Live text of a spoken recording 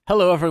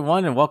Hello,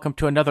 everyone, and welcome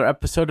to another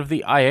episode of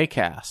the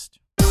iACast.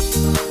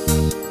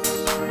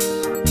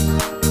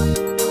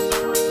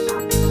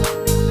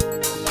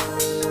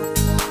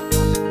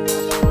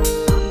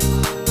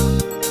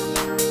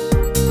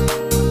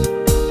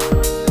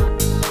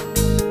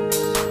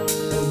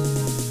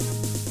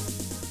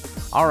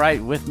 All right,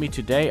 with me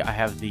today, I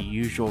have the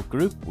usual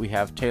group. We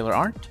have Taylor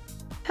Arndt.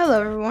 Hello,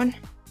 everyone.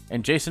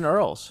 And Jason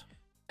Earls.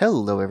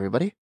 Hello,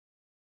 everybody.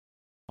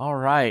 All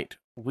right,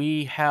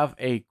 we have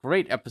a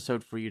great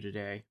episode for you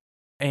today.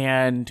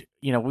 And,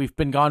 we've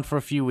been gone for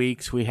a few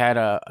weeks. We had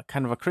a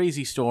kind of a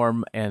crazy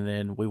storm, and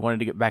then we wanted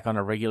to get back on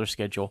a regular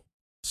schedule.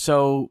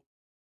 So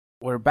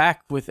we're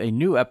back with a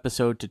new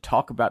episode to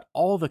talk about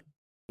all the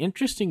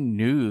interesting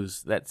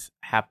news that's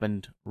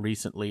happened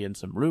recently, and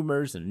some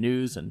rumors and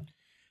news and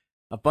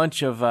a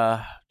bunch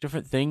of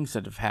different things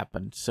that have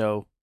happened.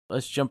 So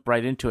let's jump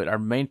right into it. Our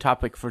main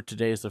topic for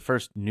today is the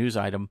first news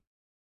item,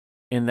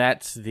 and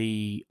that's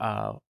the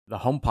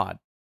HomePod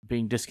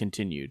being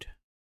discontinued.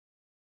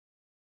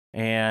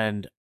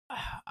 And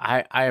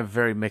I have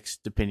very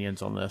mixed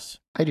opinions on this.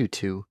 I do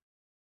too.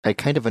 I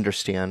kind of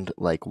understand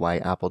why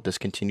Apple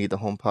discontinued the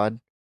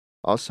HomePod.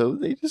 Also,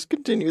 they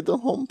discontinued the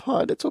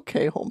HomePod. It's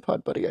okay,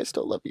 HomePod buddy. I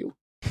still love you.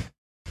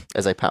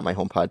 As I pat my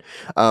HomePod.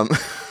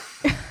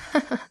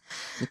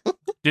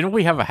 Didn't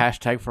we have a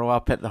hashtag for a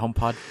while, Pet the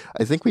HomePod?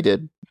 I think we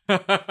did.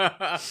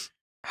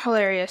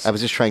 Hilarious. I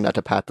was just trying not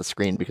to pat the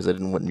screen because I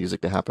didn't want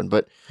music to happen,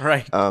 but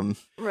right.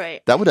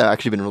 Right. That would have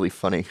actually been really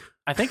funny.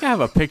 I think I have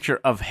a picture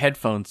of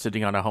headphones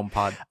sitting on a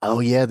HomePod. Oh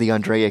yeah, the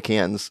Andrea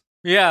cans.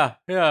 Yeah.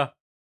 But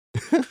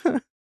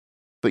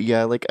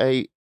yeah,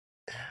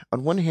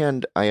 on one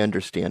hand, I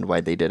understand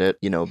why they did it,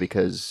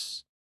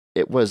 because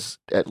it was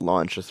at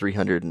launch a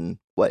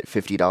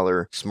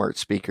 $350 smart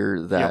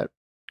speaker that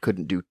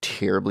couldn't do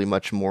terribly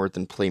much more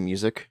than play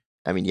music.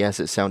 I mean, yes,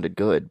 it sounded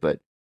good,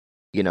 but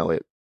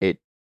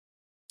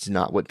it's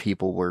not what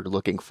people were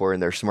looking for in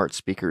their smart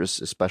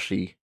speakers,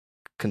 especially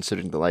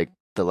considering the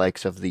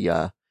likes of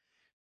the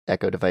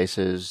Echo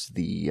devices,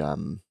 the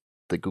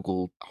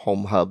Google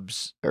Home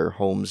Hubs or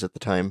Homes at the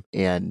time,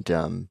 and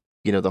the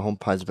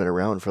HomePod's been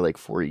around for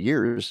 4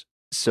 years.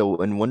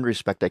 So in one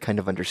respect, I kind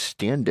of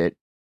understand it,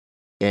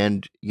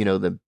 and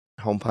the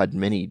HomePod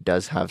Mini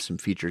does have some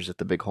features that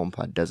the big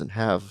HomePod doesn't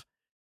have,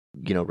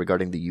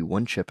 regarding the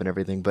U1 chip and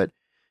everything. But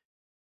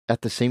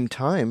at the same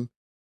time,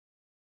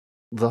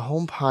 the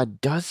HomePod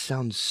does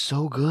sound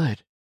so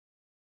good,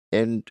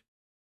 and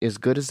as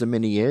good as the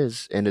Mini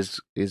is, and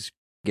is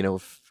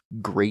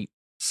great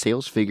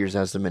sales figures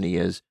as the Mini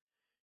is,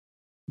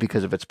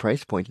 because of its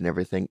price point and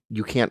everything,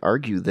 you can't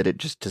argue that it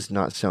just does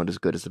not sound as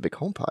good as the big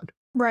HomePod.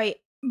 Right.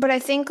 But I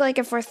think,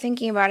 if we're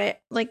thinking about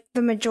it,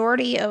 the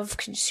majority of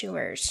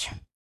consumers,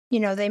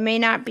 they may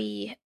not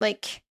be,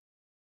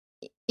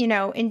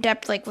 in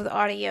depth, with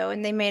audio,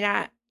 and they may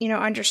not,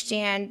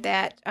 understand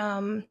that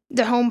the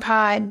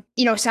HomePod,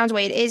 sounds the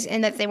way it is,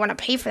 and that they want to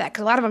pay for that,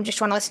 because a lot of them just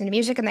want to listen to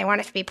music, and they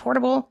want it to be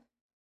portable,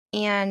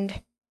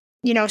 and,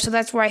 so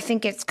that's where I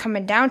think it's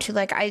coming down to.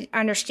 I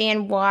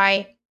understand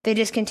why they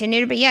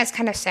discontinued it, but yeah, it's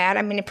kind of sad.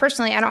 I mean,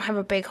 personally, I don't have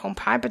a big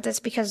HomePod, but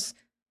that's because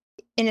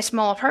in a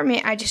small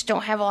apartment, I just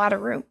don't have a lot of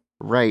room.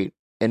 Right.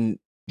 And,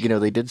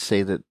 they did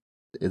say that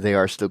they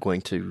are still going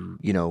to,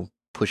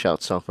 push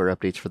out software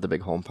updates for the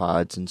big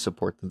HomePods and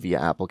support them via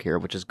AppleCare,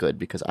 which is good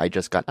because I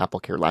just got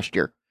AppleCare last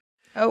year.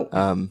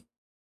 Oh.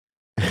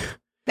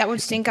 That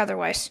would stink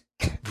otherwise.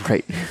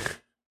 Right.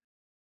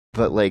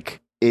 But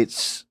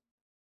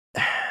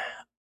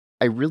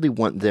I really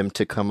want them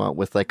to come out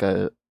with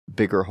a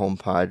bigger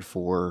HomePod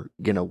for,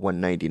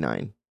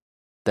 $199.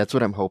 That's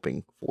what I'm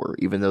hoping for,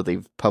 even though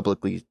they've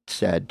publicly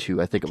said to,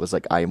 I think it was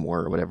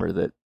iMore or whatever,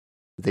 that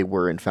they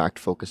were in fact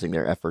focusing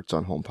their efforts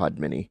on HomePod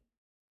Mini.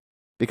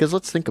 Because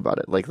let's think about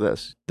it like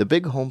this. The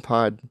big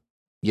HomePod,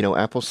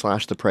 Apple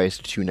slashed the price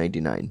to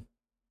 $299,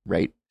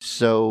 right?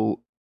 So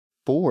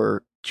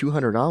for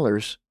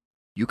 $200,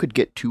 you could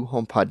get 2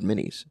 HomePod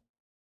Minis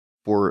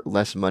for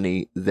less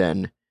money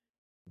than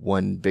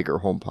one bigger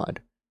HomePod.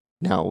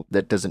 Now,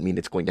 that doesn't mean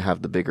it's going to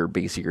have the bigger,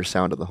 bassier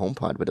sound of the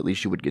HomePod, but at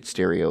least you would get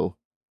stereo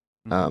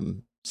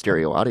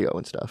audio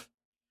and stuff.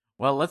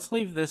 Well, let's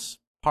leave this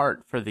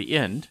part for the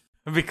end,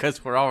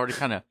 because we're already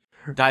kind of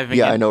diving in.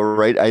 Yeah, I know,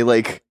 right?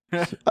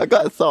 I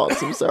got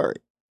thoughts, I'm sorry.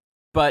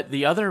 But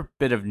the other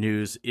bit of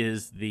news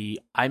is the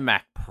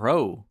iMac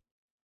Pro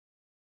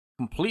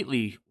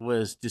completely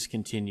was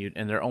discontinued,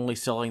 and they're only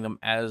selling them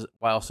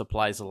while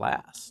supplies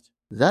last.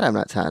 That I'm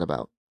not sad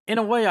about. In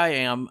a way, I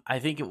am. I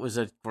think it was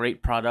a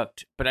great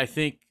product, but I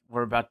think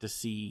we're about to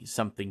see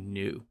something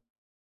new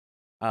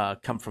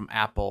come from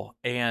Apple.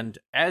 And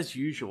as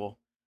usual,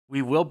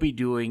 we will be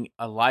doing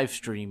a live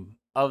stream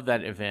of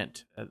that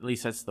event. At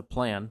least that's the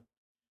plan.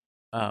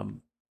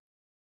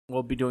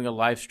 We'll be doing a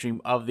live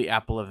stream of the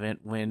Apple event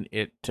when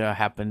it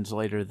happens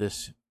later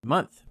this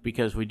month,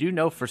 because we do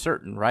know for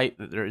certain, right,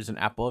 that there is an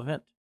Apple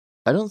event?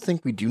 I don't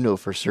think we do know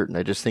for certain.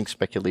 I just think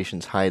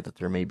speculation's high that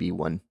there may be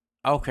one.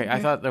 Okay, I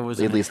thought there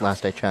was... At least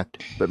last I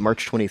checked. But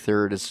March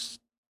 23rd is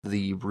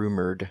the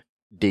rumored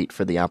date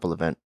for the Apple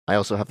event. I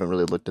also haven't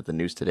really looked at the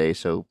news today,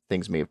 so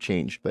things may have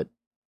changed, but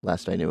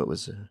last I knew it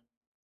was a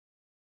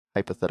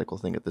hypothetical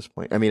thing at this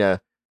point. I mean,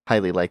 a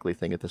highly likely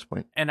thing at this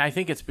point. And I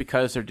think it's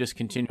because they're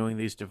discontinuing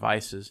these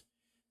devices,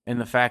 and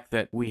the fact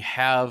that we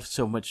have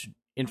so much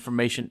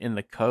information in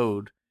the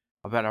code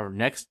about our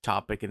next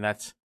topic, and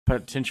that's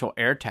potential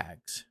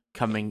AirTags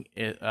coming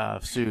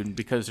soon,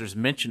 because there's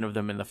mention of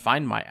them in the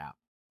Find My app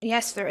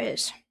Yes, there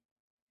is.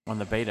 on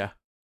the beta.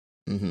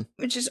 Mm-hmm.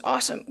 Which is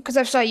awesome, because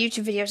I've saw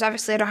YouTube videos.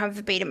 Obviously, I don't have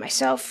the beta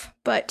myself,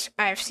 but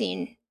I've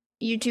seen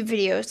YouTube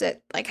videos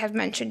that like have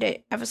mentioned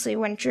it. Obviously,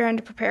 when trying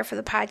to prepare for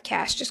the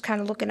podcast, just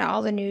kind of looking at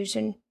all the news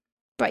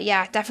but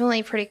yeah,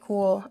 definitely pretty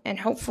cool,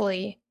 and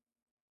hopefully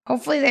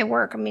they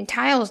work. I mean,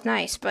 Tile is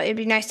nice, but it'd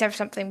be nice to have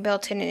something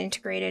built in and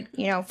integrated,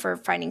 for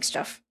finding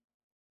stuff.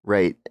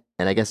 Right.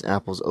 And I guess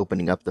Apple's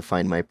opening up the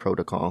Find My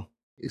protocol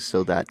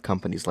so that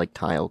companies like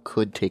Tile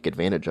could take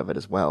advantage of it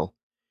as well.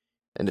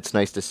 And it's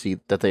nice to see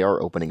that they are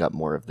opening up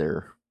more of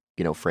their,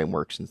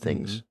 frameworks and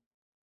things. Mm-hmm.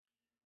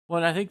 Well,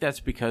 and I think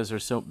that's because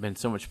there's been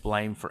so much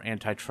blame for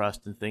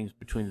antitrust and things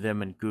between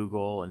them and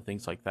Google and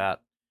things like that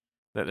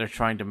they're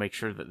trying to make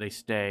sure that they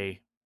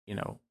stay,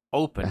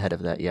 open. Ahead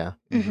of that, yeah.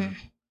 Mm-hmm.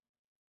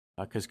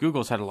 Because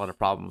Google's had a lot of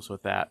problems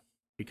with that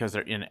because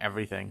they're in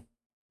everything.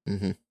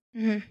 Mm-hmm.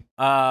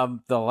 Mm-hmm.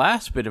 The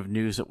last bit of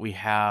news that we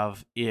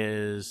have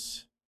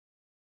is,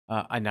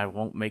 and I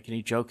won't make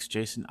any jokes,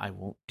 Jason. I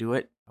won't do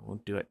it.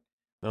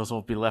 Those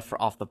will be left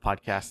for off the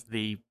podcast.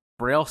 The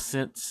Braille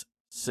Sense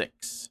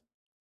 6.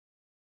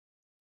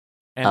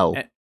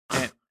 And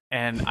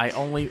I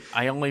only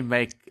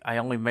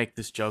make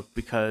this joke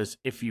because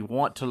if you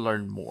want to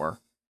learn more,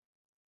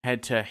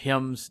 head to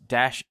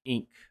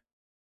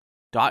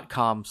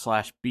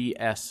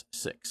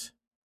hims-inc.com/BS6.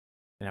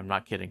 And I'm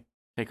not kidding.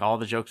 Take all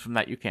the jokes from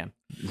that you can.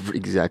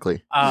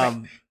 Exactly.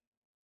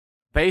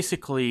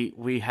 Basically,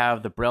 we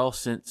have the Braille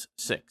Sense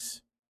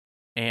 6,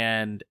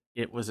 and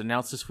it was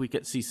announced this week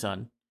at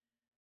CSUN.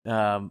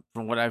 From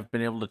what I've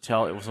been able to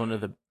tell, it was one of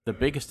the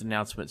biggest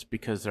announcements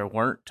because there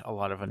weren't a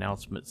lot of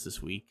announcements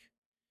this week.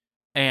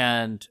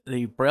 And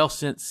the Braille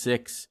Sense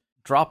 6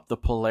 dropped the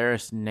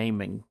Polaris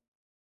naming,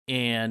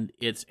 and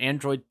it's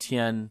Android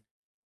 10,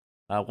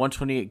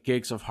 128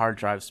 gigs of hard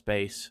drive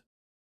space,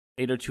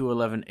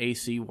 802.11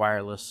 AC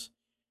wireless,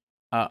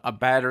 a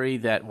battery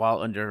that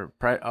while under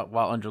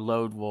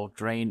load will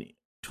drain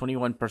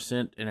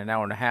 21% in an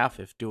hour and a half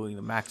if doing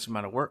the max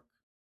amount of work.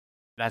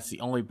 That's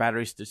the only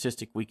battery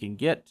statistic we can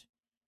get.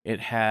 It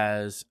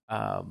has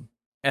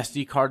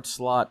SD card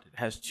slot. It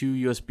has 2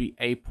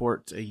 USB-A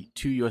ports,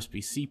 2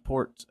 USB-C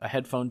ports, a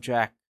headphone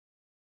jack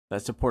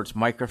that supports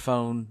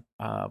microphone.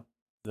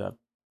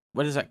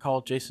 What is that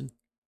called, Jason?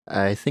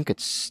 I think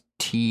it's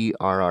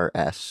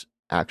TRRS,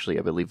 actually,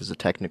 I believe is a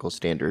technical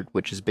standard,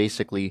 which is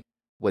basically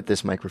what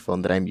this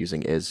microphone that I'm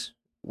using is,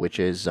 which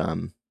is,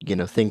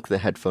 think the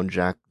headphone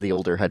jack, the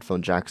older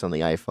headphone jacks on the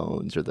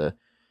iPhones or the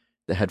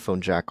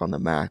headphone jack on the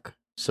Mac.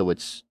 So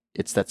it's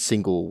that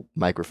single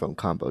microphone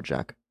combo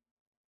jack.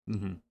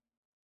 Mm-hmm.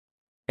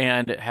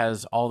 And it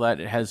has all that.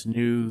 It has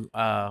new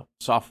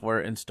software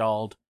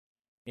installed,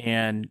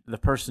 and the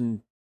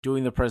person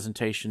doing the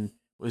presentation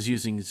was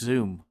using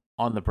Zoom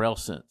on the Braille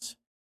Sense.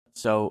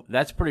 So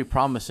that's pretty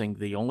promising.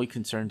 The only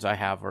concerns I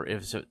have are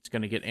if it's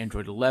going to get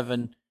Android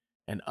 11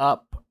 and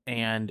up,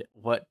 and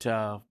what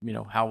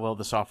how well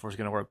the software is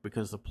going to work,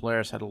 because the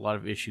Polaris had a lot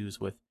of issues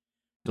with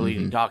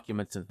deleting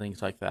documents and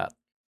things like that.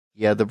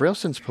 Yeah, the Braille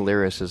Sense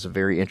Polaris is a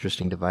very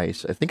interesting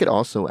device. I think it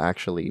also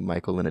actually,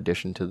 Michael, in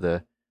addition to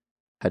the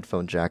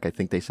headphone jack, I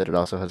think they said it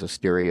also has a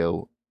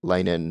stereo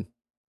line-in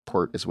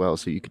port as well,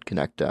 so you could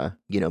connect,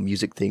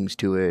 music things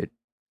to it.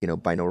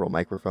 Binaural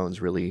microphones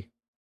really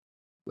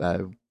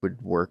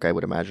would work, I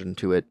would imagine,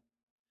 to it.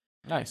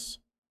 Nice.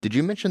 Did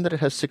you mention that it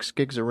has 6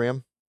 gigs of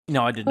RAM?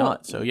 No, I did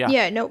not. So yeah.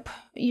 Yeah, nope.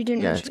 You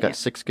didn't. Yeah, it's got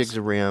 6 gigs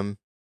of RAM,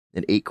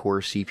 an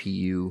 8-core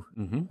CPU.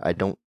 Mm-hmm. I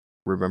don't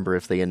remember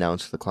if they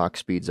announced the clock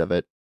speeds of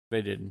it.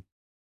 They didn't.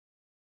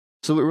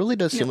 So it really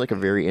does seem like a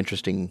very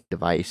interesting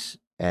device,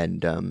 and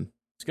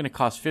it's going to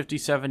cost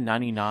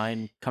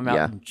 $57.99. Come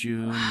out in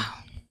June. Wow.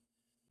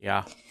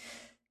 Yeah.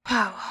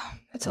 Wow,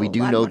 that's we a do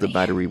lot know of the money.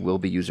 battery will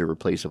be user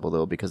replaceable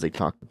though, because they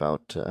talked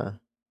about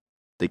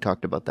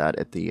that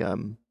at the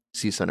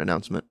CSUN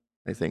announcement,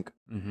 I think.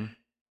 Mm-hmm.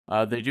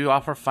 They do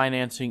offer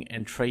financing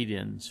and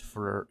trade-ins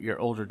for your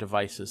older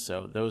devices,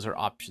 so those are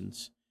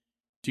options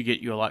to get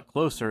you a lot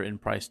closer in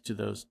price to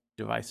those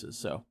devices.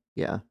 So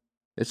yeah,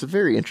 it's a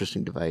very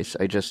interesting device.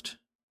 I just,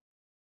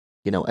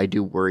 I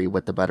do worry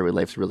what the battery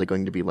life's really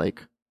going to be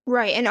like.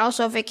 Right, and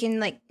also if it can,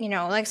 like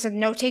I said,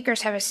 note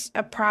takers have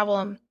a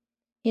problem,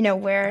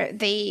 where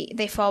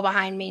they fall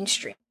behind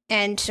mainstream.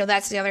 And so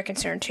that's the other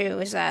concern too,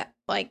 is that,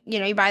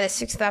 you buy this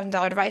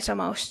 $6,000 device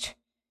almost.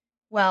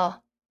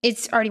 Well,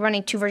 it's already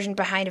running 2 versions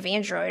behind of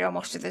Android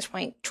almost at this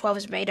point. 12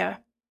 is beta.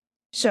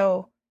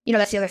 So,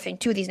 that's the other thing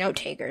too, these note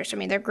takers. I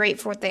mean, they're great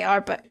for what they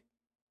are, but,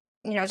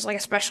 it's like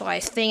a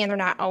specialized thing and they're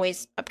not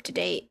always up to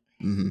date.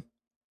 Mm-hmm.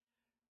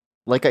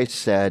 like I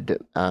said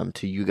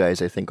to you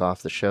guys, I think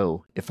off the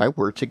show, if I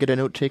were to get a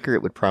note taker,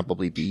 it would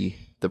probably be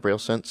the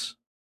BrailleSense.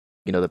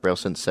 The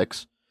BrailleSense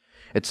 6.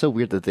 It's so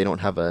weird that they don't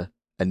have a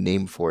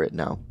name for it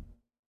now.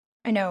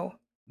 I know.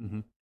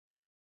 Mm-hmm.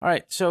 All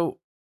right, so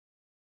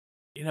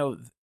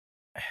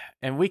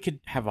and we could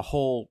have a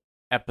whole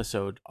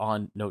episode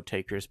on note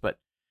takers, but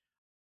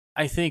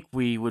I think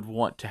we would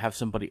want to have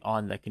somebody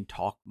on that can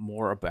talk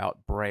more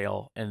about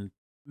Braille and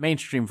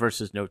mainstream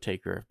versus note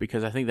taker,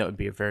 because I think that would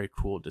be a very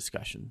cool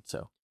discussion.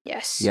 So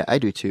Yes. Yeah, I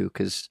do too,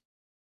 because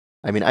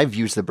I've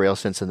used the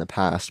BrailleSense in the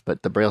past,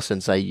 but the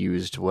BrailleSense I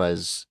used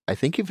was, I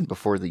think, even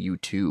before the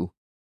U2,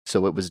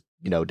 so it was,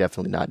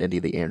 definitely not any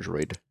of the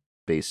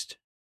Android-based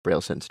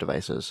BrailleSense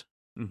devices.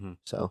 mm-hmm.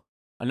 So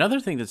Another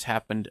thing that's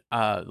happened,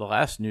 the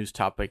last news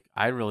topic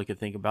I really could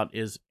think about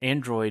is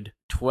Android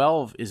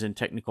 12 is in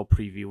technical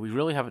preview. We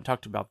really haven't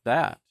talked about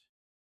that.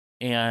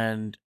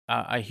 And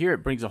I hear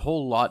it brings a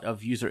whole lot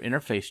of user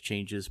interface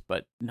changes,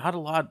 but not a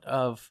lot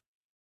of,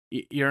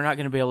 you're not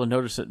going to be able to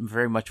notice it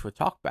very much with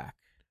TalkBack.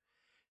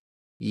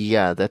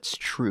 yeah, that's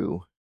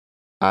true.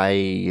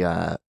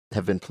 I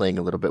have been playing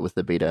a little bit with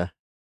the beta.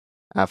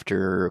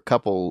 After a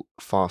couple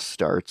false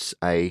starts,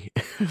 I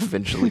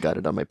eventually got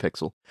it on my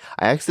Pixel.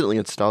 I accidentally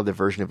installed the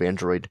version of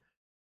Android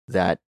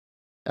that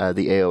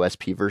the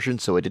AOSP version,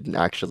 so it didn't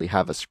actually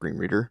have a screen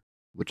reader,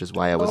 which is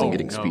why I wasn't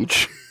getting no.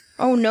 speech.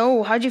 Oh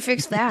no, how'd you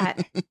fix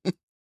that?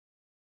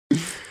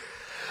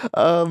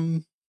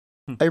 I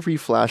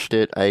reflashed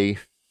it.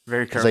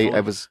 Very carefully. I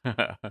was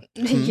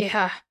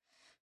Yeah.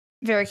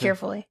 Very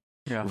carefully.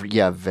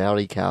 yeah,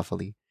 very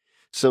carefully.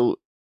 So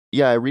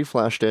yeah, I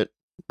reflashed it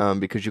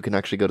because you can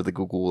actually go to the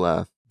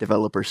Google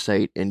developer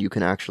site and you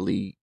can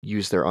actually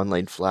use their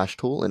online flash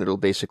tool, and it'll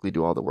basically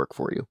do all the work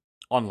for you.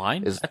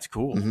 Online? That's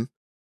cool. Mm-hmm.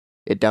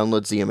 It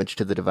downloads the image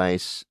to the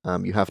device.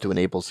 You have to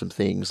enable some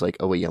things like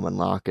OEM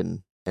unlock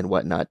and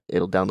whatnot.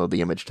 It'll download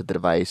the image to the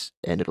device,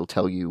 and it'll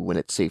tell you when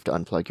it's safe to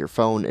unplug your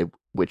phone, at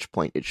which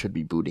point it should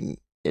be booting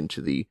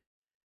into the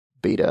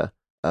beta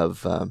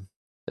of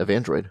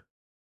Android.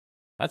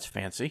 That's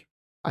fancy.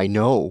 I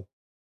know.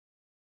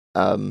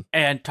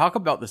 And talk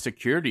about the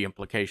security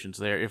implications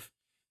there.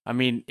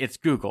 It's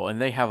Google, and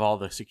they have all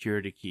the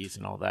security keys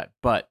and all that,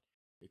 but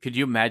could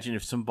you imagine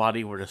if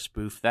somebody were to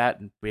spoof that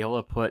and be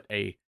able to put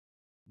a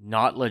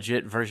not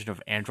legit version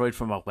of Android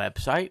from a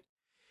website?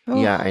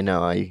 Oh. Yeah, I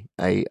know.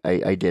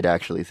 I did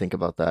actually think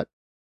about that,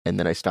 and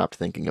then I stopped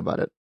thinking about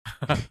it.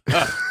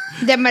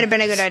 That might have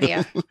been a good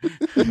idea.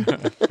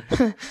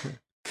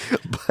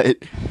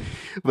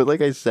 but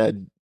like I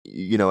said,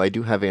 I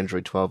do have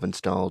Android 12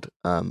 installed.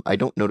 I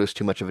don't notice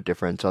too much of a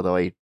difference,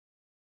 although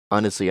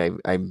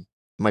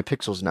my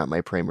Pixel's not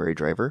my primary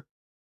driver.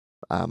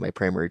 My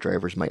primary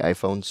driver is my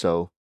iPhone,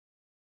 so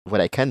what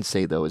I can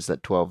say though is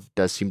that 12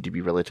 does seem to be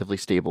relatively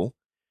stable,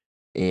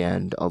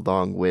 and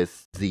along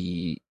with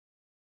the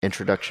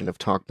introduction of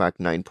TalkBack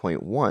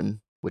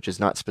 9.1, which is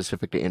not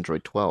specific to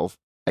Android 12,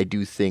 I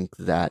do think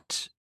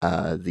that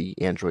the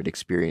Android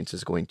experience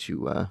is going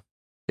to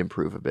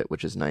improve a bit,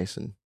 which is nice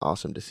and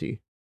awesome to see.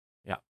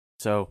 Yeah.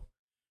 So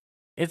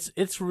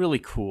it's really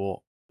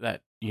cool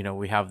that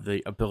we have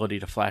the ability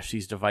to flash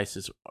these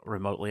devices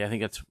remotely. I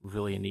think that's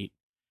really neat.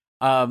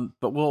 But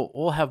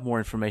we'll have more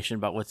information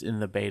about what's in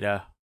the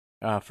beta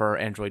for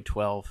Android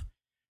 12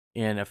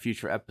 in a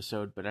future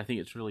episode. But I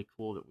think it's really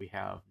cool that we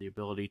have the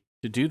ability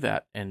to do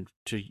that and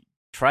to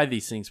try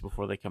these things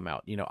before they come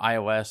out.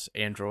 iOS,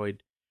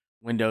 Android,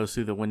 Windows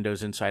through the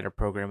Windows Insider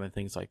program and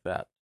things like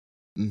that.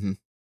 Mm-hmm.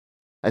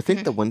 I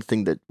think the one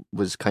thing that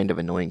was kind of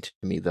annoying to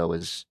me though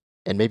is,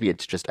 and maybe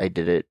it's just I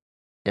did it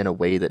in a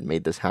way that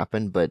made this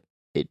happen, but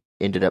it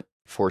ended up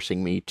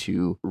forcing me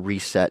to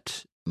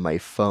reset my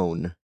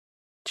phone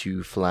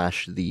to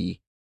flash the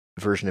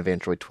version of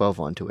Android 12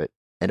 onto it.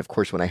 And of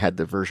course, when I had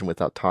the version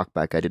without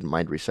TalkBack, I didn't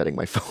mind resetting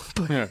my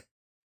phone. But,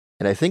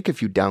 and I think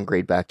if you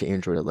downgrade back to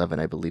Android 11,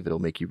 I believe it'll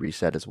make you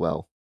reset as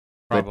well.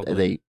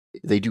 Probably.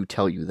 But they do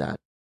tell you that.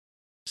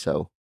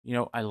 So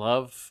I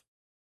love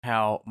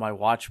how my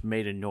watch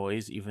made a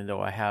noise, even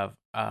though I have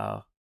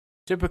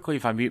typically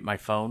if I mute my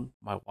phone,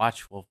 my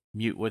watch will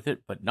mute with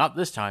it, but not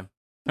this time.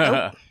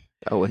 Nope.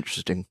 Oh,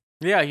 interesting.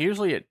 Yeah,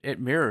 usually it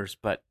mirrors,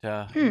 but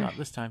not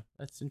this time.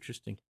 That's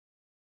interesting.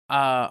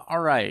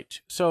 All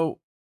right. So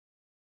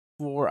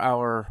for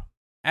our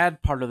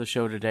ad part of the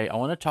show today, I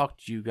want to talk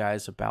to you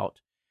guys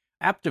about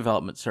app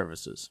development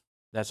services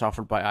that's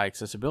offered by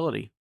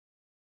iAccessibility.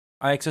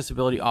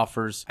 iAccessibility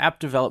offers app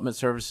development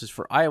services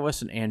for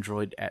iOS and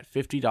Android at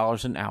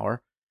 $50 an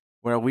hour,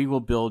 where we will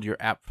build your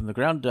app from the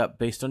ground up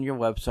based on your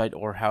website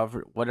or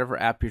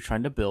whatever app you're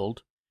trying to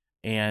build.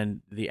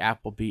 And the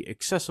app will be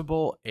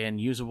accessible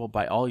and usable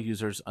by all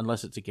users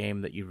unless it's a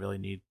game that you really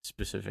need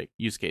specific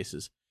use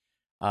cases.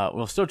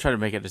 We'll still try to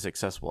make it as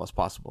accessible as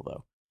possible,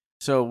 though.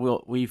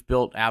 So we've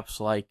built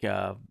apps like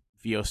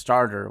VO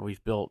Starter.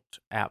 We've built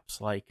apps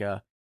like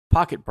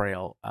Pocket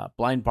Braille,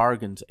 Blind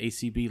Bargains,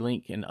 ACB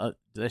Link, and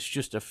that's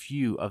just a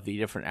few of the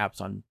different apps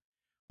on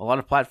a lot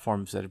of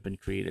platforms that have been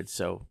created.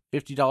 So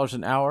 $50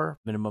 an hour,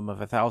 minimum of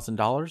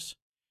 $1,000,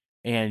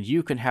 and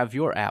you can have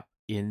your app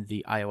in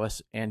the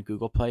iOS and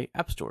Google Play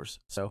app stores.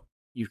 So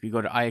you can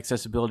go to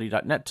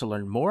iaccessibility.net to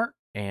learn more,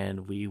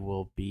 and we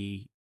will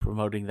be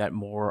promoting that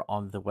more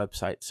on the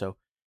website. So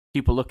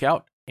keep a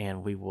lookout,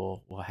 and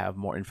we'll have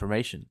more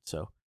information.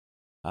 So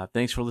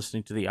thanks for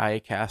listening to the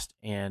iACast,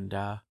 and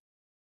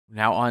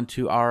now on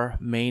to our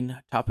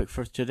main topic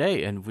for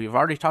today. And we've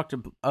already talked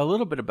a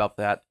little bit about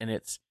that, and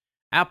it's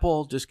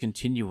Apple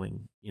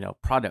discontinuing,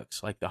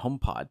 products like the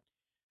HomePod.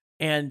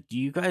 And do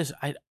you guys,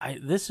 I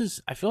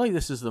feel like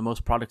this is the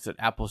most products that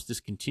Apple's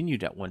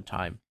discontinued at one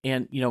time.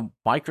 And,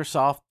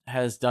 Microsoft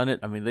has done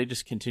it. I mean, they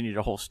discontinued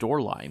a whole store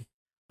line.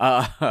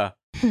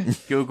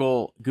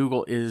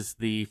 Google is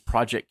the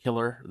project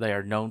killer. They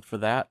are known for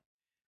that.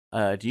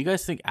 Do you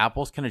guys think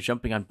Apple's kind of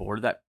jumping on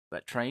board that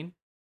train?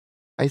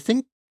 I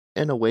think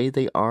in a way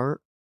they are.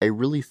 I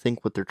really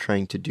think what they're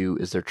trying to do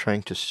is they're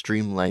trying to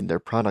streamline their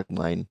product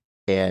line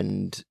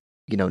and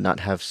not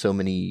have so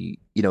many,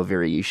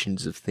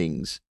 variations of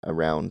things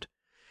around,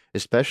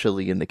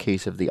 especially in the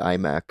case of the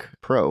iMac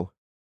Pro.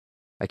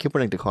 I keep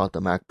wanting to call it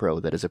the Mac Pro.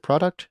 That is a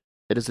product.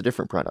 It is a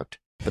different product,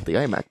 but the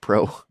iMac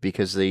Pro,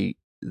 because they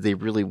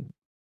really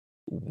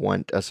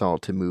want us all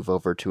to move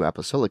over to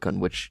Apple Silicon,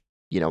 which,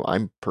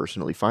 I'm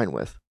personally fine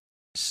with.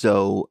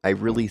 So I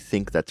really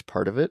think that's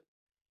part of it.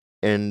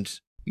 And,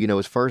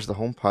 as far as the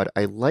HomePod,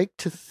 I like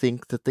to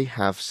think that they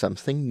have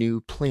something new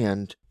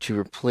planned to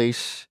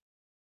replace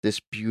this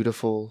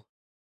beautiful,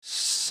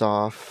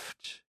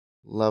 soft,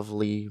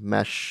 lovely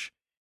mesh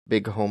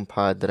big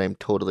HomePod that I'm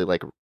totally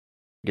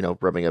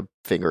rubbing a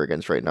finger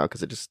against right now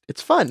because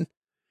it's fun.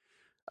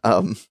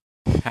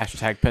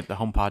 Hashtag pet the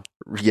HomePod.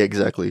 Yeah,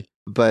 exactly.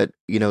 But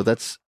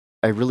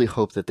I really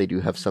hope that they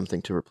do have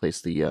something to replace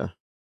the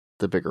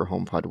bigger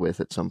HomePod with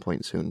at some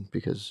point soon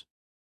because,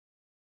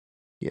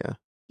 yeah.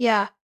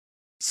 Yeah.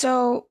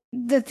 So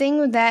the thing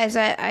with that is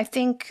that I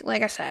think,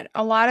 like I said,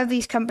 a lot of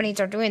these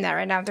companies are doing that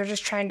right now. They're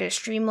just trying to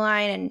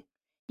streamline and,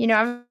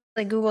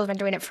 obviously Google's been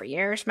doing it for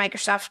years.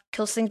 Microsoft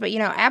kills things, but,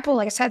 Apple,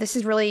 like I said, this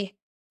is really,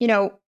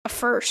 a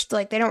first.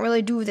 Like they don't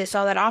really do this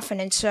all that often.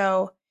 And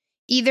so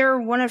either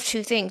one of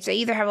two things. They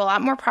either have a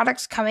lot more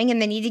products coming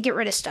and they need to get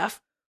rid of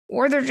stuff,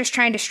 or they're just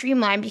trying to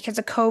streamline because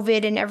of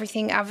COVID and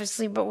everything,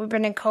 obviously. But we've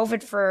been in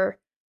COVID for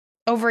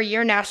over a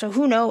year now. So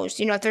who knows,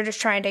 if they're just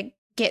trying to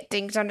get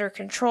things under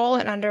control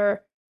and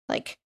under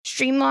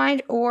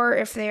streamlined, or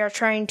if they are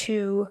trying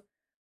to,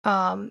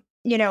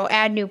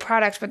 add new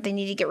products, but they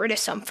need to get rid of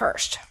some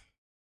first.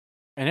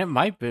 And it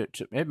might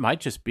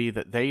just be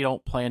that they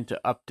don't plan to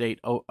update.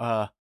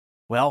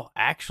 Well,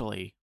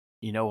 actually,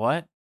 you know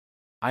what?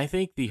 I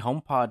think the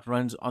HomePod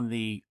runs on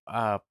the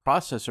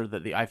processor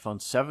that the iPhone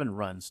 7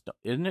 runs,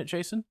 isn't it,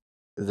 Jason?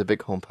 The big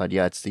HomePod,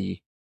 yeah, it's the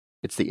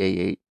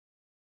A8.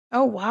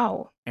 Oh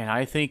wow! And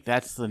I think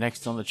that's the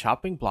next on the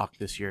chopping block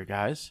this year,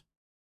 guys.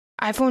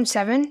 iPhone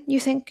 7, you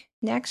think,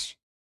 next?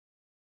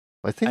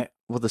 I think,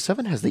 the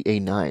 7 has the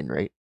A9,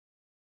 right?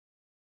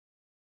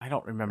 I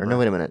don't remember. Or no,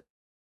 wait a minute.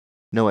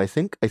 No, I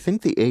think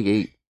the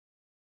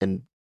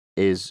A8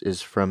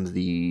 is from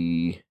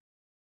the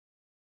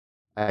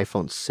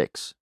iPhone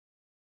 6,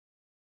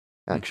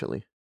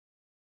 actually.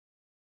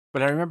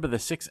 But I remember the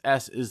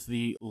 6S is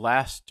the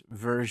last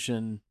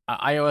version.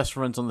 iOS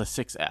runs on the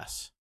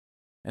 6S.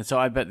 And so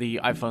I bet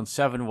the iPhone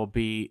 7 will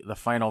be the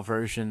final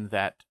version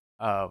that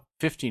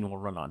 15 will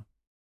run on.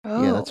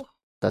 Oh. Yeah,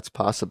 that's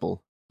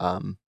possible.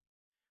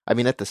 I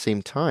mean, at the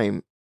same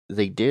time,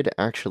 they did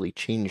actually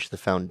change the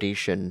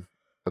foundation,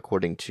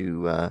 according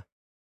to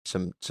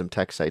some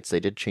tech sites. They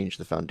did change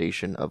the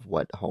foundation of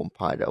what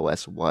HomePod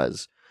OS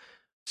was.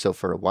 So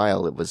for a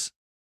while, it was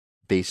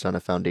based on a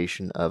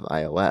foundation of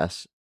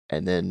iOS.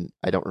 And then,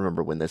 I don't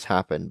remember when this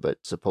happened, but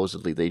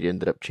supposedly they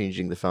ended up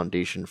changing the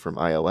foundation from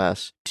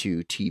iOS to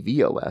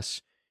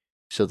tvOS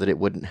so that it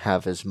wouldn't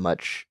have as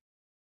much,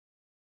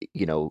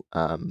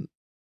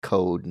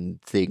 code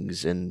and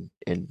things in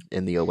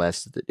the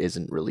OS that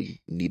isn't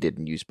really needed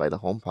and used by the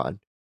HomePod.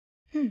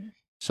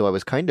 So I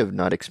was kind of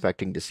not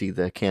expecting to see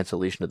the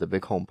cancellation of the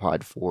big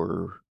HomePod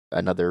for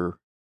another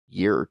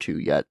year or two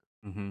yet.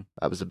 Mm-hmm.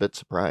 I was a bit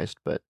surprised,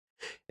 but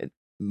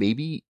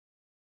maybe,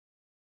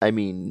 I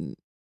mean,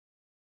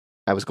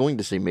 I was going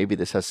to say maybe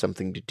this has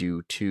something to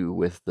do too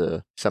with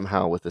the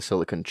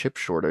silicon chip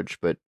shortage,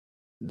 but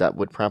that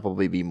would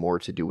probably be more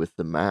to do with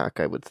the Mac,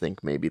 I would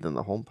think, maybe, than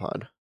the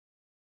HomePod.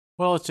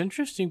 Well, it's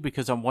interesting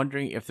because I'm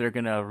wondering if they're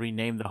going to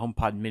rename the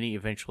HomePod Mini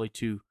eventually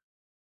to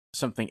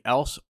something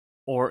else,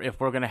 or if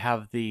we're going to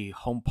have the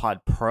HomePod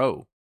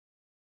Pro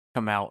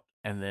come out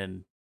and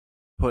then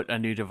put a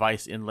new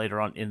device in later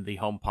on in the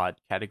HomePod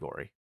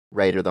category.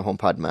 Right, or the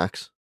HomePod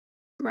Max.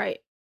 Right.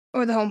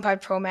 Or the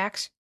HomePod Pro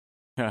Max.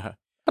 I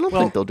don't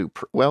think they'll do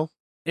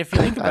if you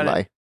think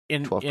about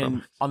it,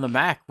 on the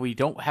Mac, we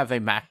don't have a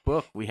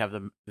MacBook. We have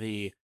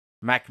the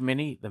Mac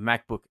Mini, the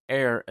MacBook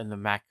Air, and the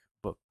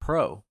MacBook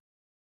Pro.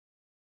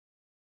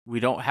 We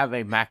don't have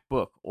a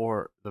MacBook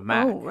or the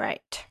Mac. Oh,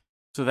 right.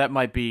 So that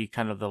might be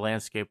kind of the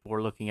landscape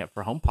we're looking at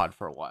for HomePod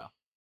for a while.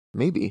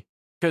 Maybe.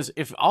 Because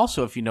if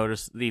you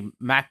notice, the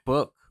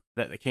MacBook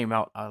that came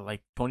out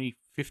like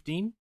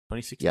 2015,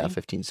 2016? Yeah,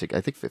 15,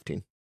 I think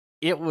 15.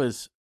 it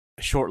was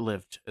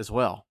short-lived as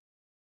well.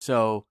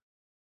 So,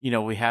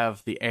 we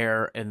have the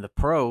Air and the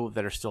Pro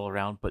that are still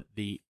around, but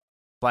the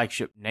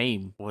flagship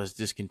name was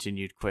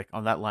discontinued quick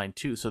on that line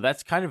too. So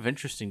that's kind of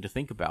interesting to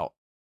think about.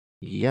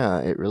 Yeah,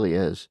 it really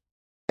is.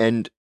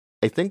 And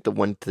I think the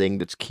one thing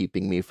that's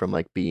keeping me from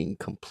like being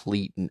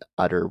complete and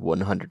utter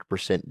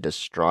 100%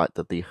 distraught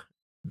that the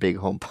big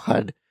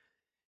HomePod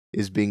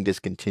is being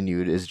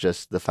discontinued is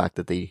just the fact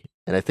that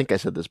and I think I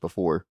said this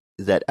before,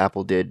 that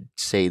Apple did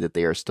say that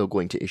they are still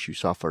going to issue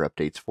software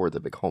updates for the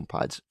big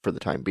HomePods for the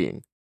time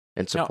being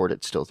and support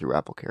it still through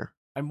AppleCare.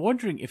 I'm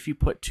wondering if you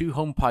put 2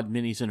 HomePod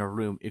minis in a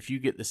room, if you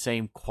get the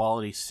same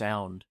quality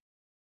sound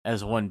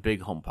as one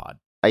big HomePod.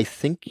 I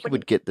think you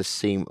would get the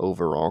same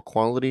overall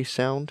quality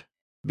sound,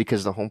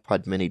 because the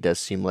HomePod mini does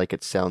seem like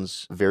it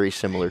sounds very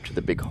similar to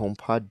the big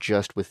HomePod,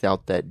 just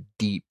without that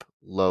deep,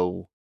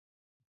 low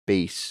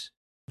bass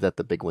that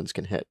the big ones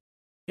can hit.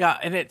 Yeah,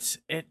 and it's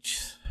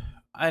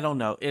I don't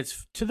know.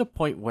 It's to the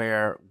point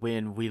where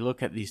when we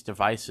look at these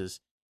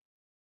devices,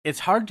 it's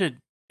hard to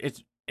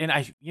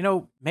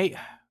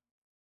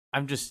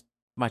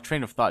my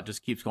train of thought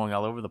just keeps going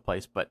all over the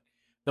place, but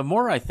the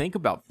more I think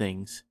about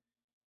things,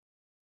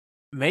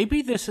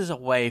 maybe this is a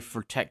way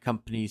for tech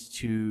companies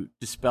to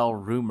dispel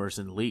rumors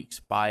and leaks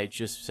by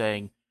just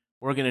saying,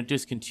 we're going to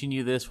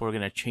discontinue this, we're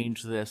going to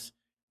change this.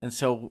 And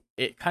so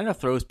it kind of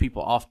throws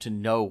people off to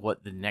know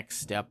what the next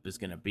step is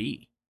going to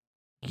be.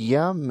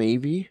 Yeah,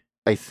 maybe.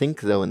 I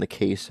think, though, in the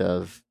case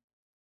of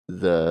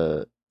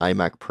the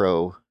iMac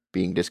Pro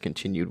being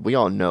discontinued, we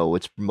all know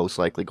it's most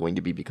likely going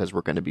to be because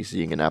we're going to be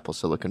seeing an Apple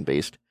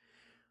Silicon-based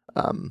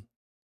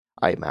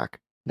iMac.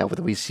 Now,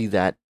 whether we see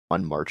that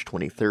on March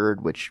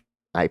 23rd, which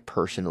I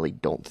personally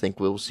don't think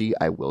we'll see,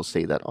 I will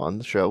say that on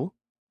the show,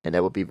 and I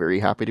will be very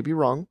happy to be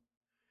wrong,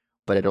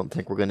 but I don't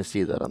think we're going to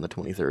see that on the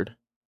 23rd.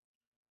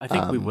 I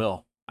think we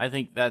will. I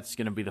think that's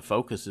going to be the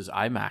focus, is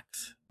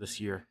iMacs this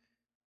year.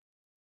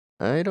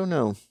 I don't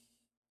know.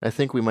 I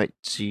think we might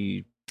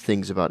see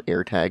things about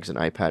AirTags and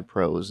iPad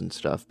Pros and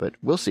stuff, but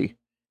we'll see.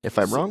 If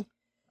I'm wrong,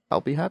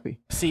 I'll be happy.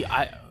 See,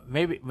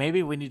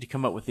 maybe we need to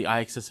come up with the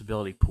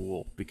iAccessibility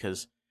pool,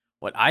 because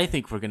what I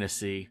think we're going to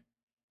see,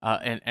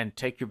 and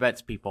take your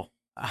bets, people.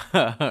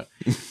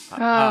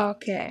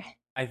 Okay.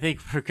 I think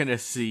we're going to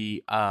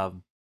see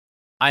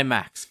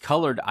iMacs,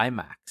 colored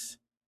iMacs.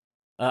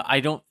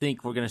 I don't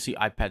think we're going to see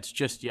iPads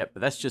just yet,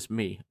 but that's just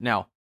me.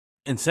 Now,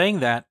 in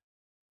saying that,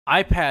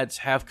 iPads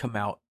have come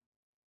out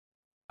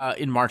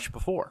in March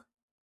before,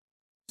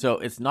 so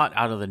it's not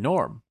out of the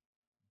norm.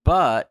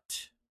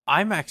 But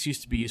iMacs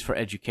used to be used for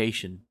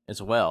education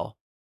as well,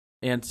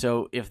 and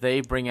so if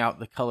they bring out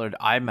the colored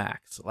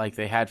iMacs like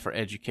they had for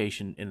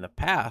education in the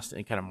past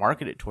and kind of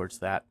market it towards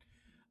that,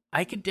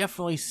 I could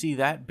definitely see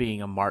that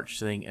being a March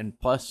thing. And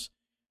plus,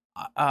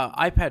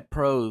 iPad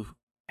Pro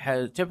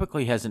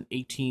typically has an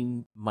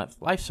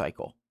 18-month life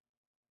cycle.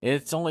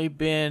 It's only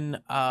been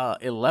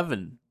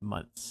 11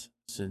 months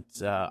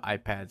since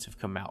iPads have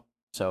come out.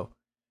 So,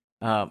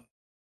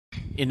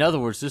 in other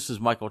words, this is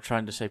Michael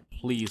trying to say,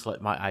 please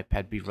let my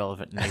iPad be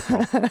relevant in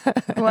April.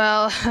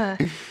 Well,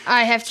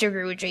 I have to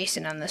agree with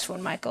Jason on this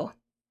one, Michael.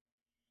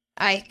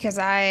 Because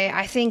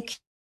I think,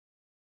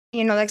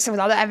 like I said, with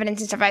all the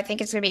evidence and stuff, I think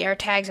it's going to be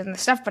AirTags and the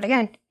stuff. But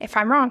again, if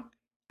I'm wrong,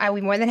 I'll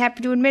be more than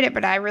happy to admit it.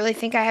 But I really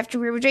think I have to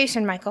agree with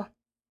Jason, Michael.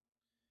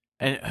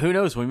 And who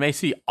knows, we may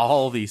see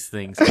all these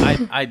things.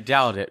 I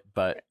doubt it,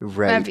 but...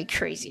 Right. That'd be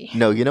crazy.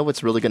 No, you know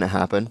what's really going to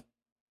happen?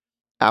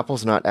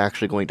 Apple's not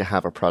actually going to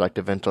have a product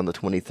event on the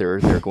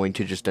 23rd. They're going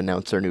to just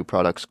announce their new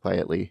products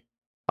quietly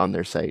on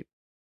their site.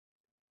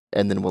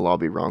 And then we'll all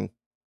be wrong.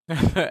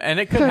 And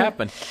it could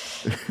happen.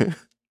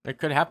 It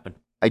could happen.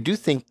 I do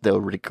think, though,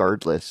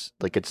 regardless,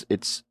 like it's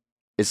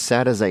as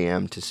sad as I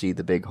am to see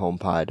the big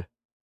HomePod,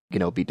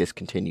 be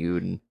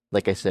discontinued. And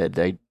like I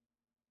said,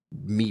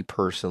 me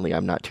personally,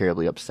 I'm not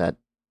terribly upset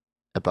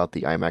about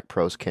the iMac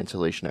Pro's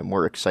cancellation. I'm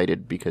more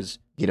excited because,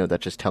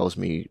 that just tells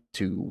me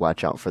to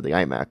watch out for the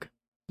iMac.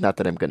 Not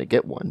that I'm going to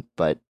get one,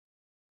 but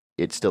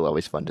it's still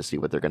always fun to see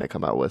what they're going to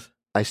come out with.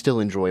 I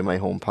still enjoy my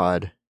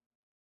HomePod.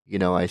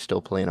 I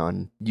still plan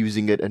on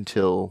using it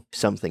until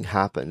something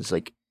happens.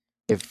 Like,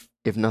 if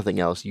nothing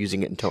else,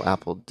 using it until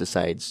Apple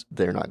decides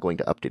they're not going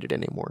to update it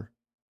anymore.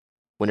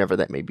 Whenever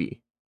that may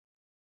be.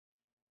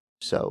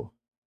 So...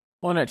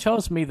 Well, and it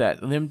tells me that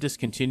them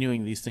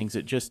discontinuing these things,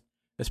 it just,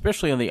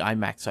 especially on the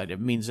iMac side, it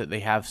means that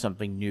they have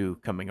something new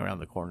coming around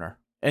the corner.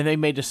 And they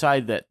may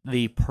decide that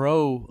the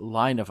Pro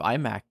line of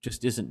iMac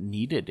just isn't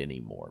needed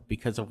anymore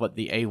because of what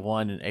the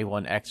A1 and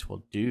A1X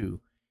will do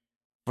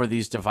for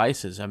these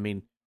devices. I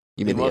mean...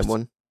 You mean the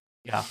M1?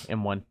 Yeah,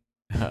 M1.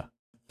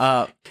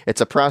 It's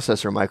a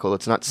processor, Michael.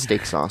 It's not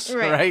steak sauce.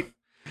 Right?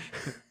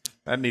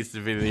 That needs to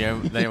be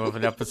the name of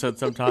an episode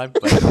sometime.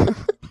 But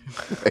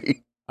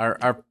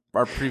right.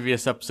 Our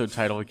previous episode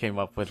title we came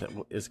up with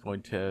is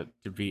going to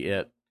be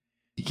it.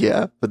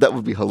 Yeah, but that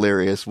would be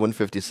hilarious.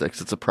 156,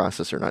 it's a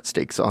processor, not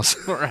steak sauce.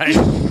 Right.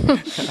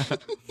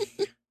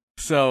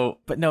 So,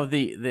 but no,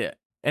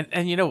 and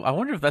I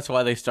wonder if that's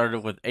why they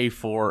started with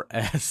A4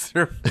 as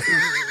their...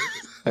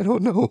 I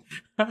don't know.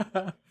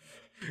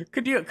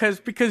 Could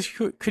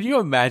you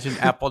imagine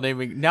Apple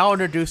now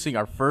introducing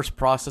our first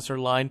processor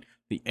line,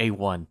 the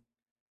A1?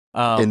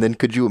 And then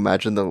could you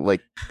imagine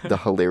the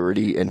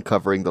hilarity in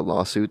covering the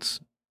lawsuits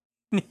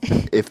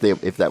if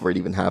that were to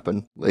even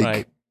happen?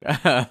 Right.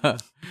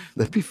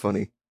 That'd be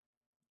funny.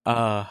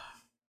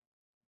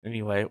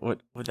 Anyway,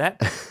 would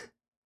that?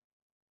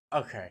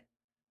 Okay.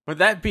 Would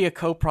that be a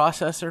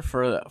coprocessor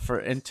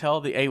for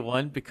Intel, the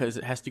A1, because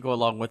it has to go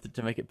along with it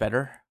to make it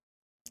better?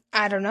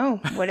 I don't know.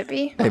 Would it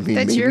be? I mean,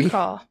 That's maybe. your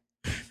call.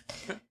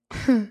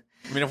 I mean,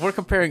 if we're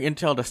comparing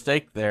Intel to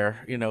steak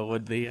there,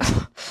 would you need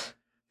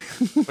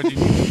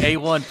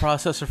A1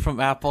 processor from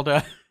Apple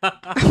to...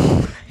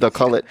 They'll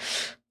call it,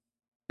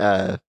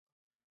 I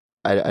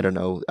don't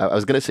know. I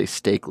was going to say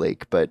Steak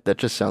Lake, but that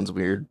just sounds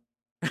weird.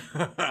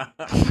 Oh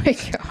my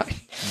God.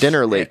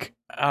 Dinner Lake.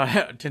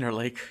 Dinner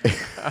Lake.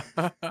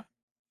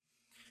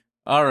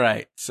 All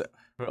right. So,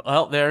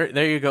 well,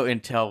 there you go,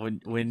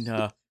 Intel.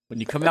 When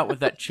you come out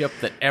with that chip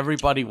that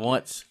everybody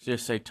wants,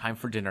 just say time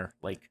for dinner.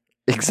 Like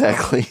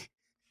Exactly.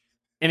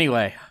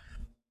 Anyway,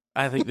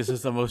 I think this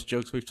is the most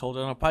jokes we've told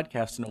on a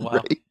podcast in a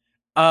while.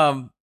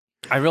 Right.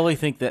 I really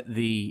think that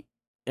the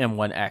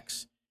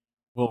M1X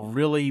will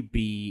really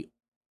be.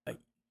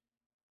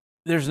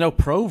 There's no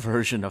pro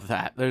version of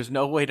that. There's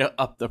no way to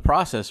up the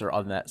processor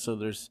on that. So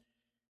there's,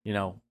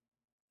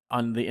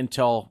 on the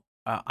Intel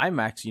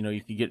iMacs,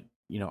 you could get,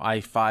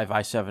 i5,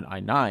 i7,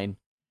 i9,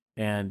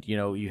 and,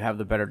 you have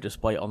the better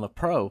display on the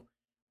Pro,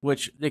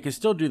 which they can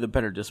still do the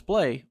better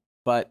display,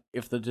 but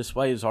if the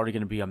display is already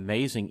going to be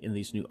amazing in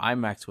these new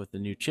iMacs with the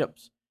new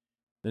chips,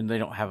 then they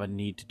don't have a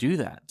need to do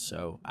that.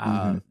 So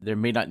there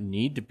may not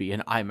need to be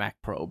an iMac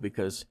Pro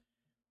because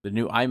the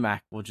new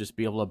iMac will just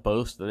be able to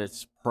boast that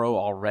it's Pro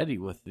already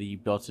with the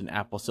built-in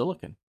Apple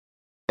Silicon.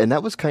 And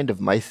that was kind of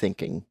my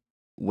thinking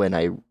when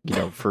I,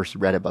 first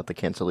read about the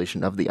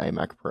cancellation of the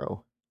iMac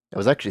Pro. I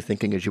was actually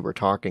thinking as you were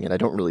talking, and I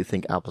don't really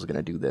think Apple's going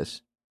to do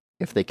this.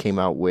 If they came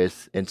out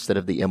with, instead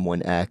of the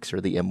M1X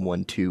or the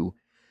M1 II,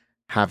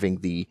 having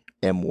the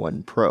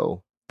M1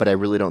 Pro. But I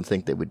really don't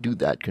think they would do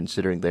that,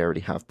 considering they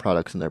already have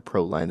products in their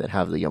Pro line that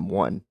have the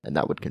M1, and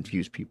that would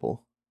confuse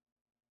people.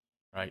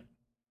 Right.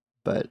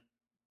 But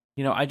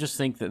I just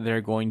think that they're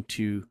going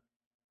to.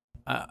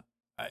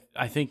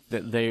 I think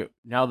that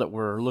now that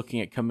we're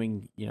looking at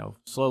coming,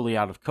 slowly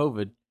out of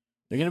COVID,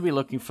 they're going to be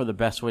looking for the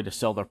best way to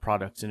sell their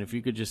products. And if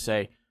you could just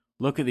say,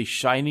 "Look at these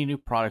shiny new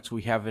products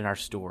we have in our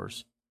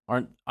stores.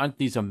 Aren't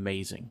these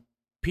amazing?"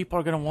 People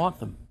are going to want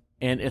them,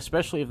 and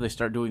especially if they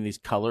start doing these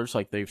colors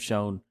like they've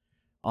shown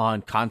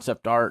on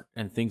concept art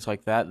and things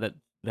like that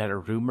are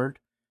rumored.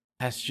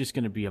 That's just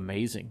going to be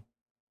amazing.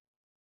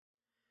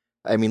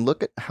 I mean,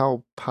 look at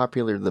how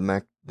popular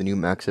the new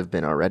Macs have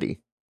been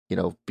already,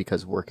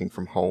 because working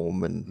from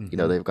home and,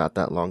 they've got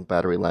that long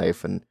battery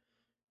life and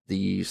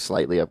the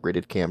slightly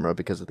upgraded camera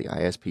because of the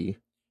ISP.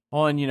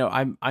 Well, and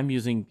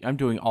I'm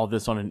doing all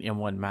this on an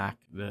M1 Mac,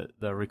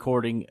 the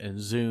recording and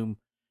Zoom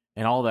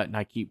and all that, and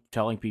I keep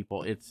telling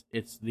people it's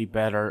the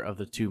better of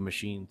the two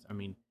machines. I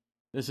mean,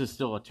 this is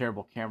still a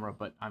terrible camera,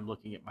 but I'm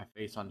looking at my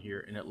face on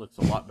here and it looks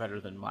a lot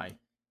better than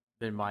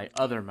my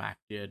other Mac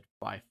did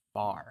by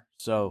far.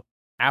 So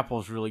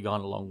Apple's really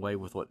gone a long way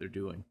with what they're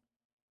doing.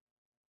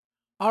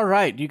 All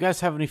right. Do you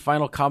guys have any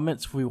final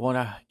comments we want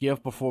to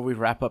give before we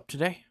wrap up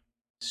today?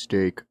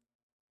 Steak.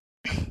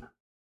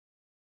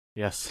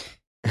 Yes.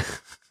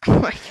 Oh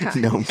my God.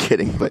 No, I'm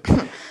kidding. But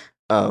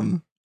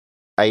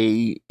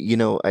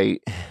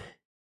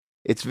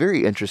it's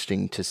very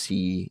interesting to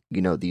see,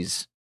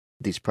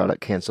 these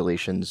product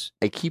cancellations.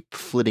 I keep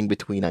flitting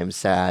between I'm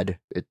sad,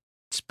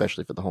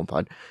 especially for the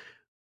HomePod,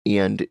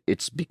 and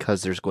it's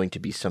because there's going to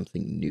be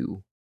something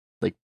new.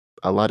 Like,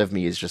 a lot of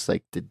me is just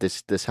like,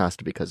 this has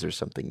to be because there's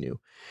something new.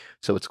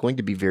 So it's going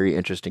to be very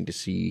interesting to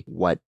see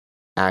what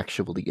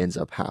actually ends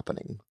up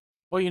happening.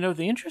 Well,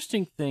 the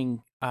interesting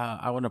thing,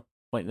 I want to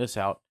point this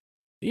out.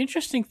 The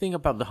interesting thing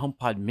about the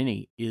HomePod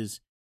Mini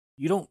is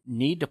you don't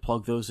need to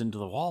plug those into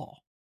the wall.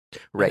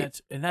 Right.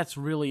 And that's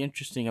really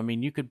interesting. I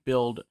mean, you could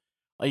build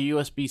a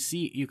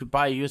USB-C, you could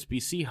buy a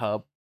USB-C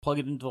hub, plug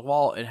it into the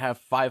wall, and have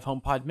 5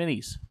 HomePod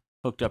Minis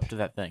hooked up to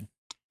that thing.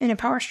 In a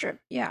power strip,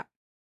 yeah.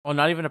 Well,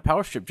 not even a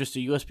power strip, just a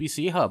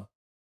USB-C hub.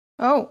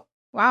 Oh,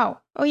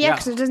 wow. Oh, yeah,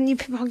 because it doesn't need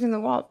to be plugged in the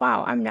wall.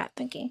 Wow, I'm not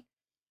thinking.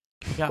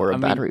 Yeah, or a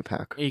battery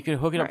pack. You can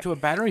hook it up to a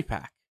battery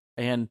pack.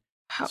 And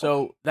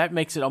so that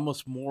makes it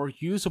almost more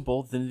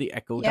usable than the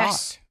Echo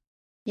Dot.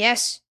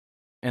 Yes.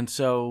 And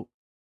so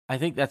I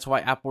think that's why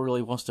Apple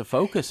really wants to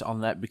focus on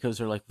that, because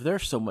they're like,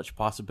 there's so much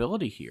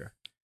possibility here.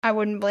 I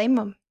wouldn't blame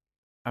them.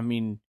 I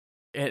mean,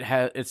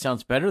 it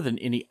sounds better than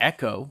any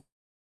Echo,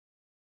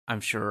 I'm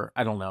sure.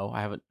 I don't know.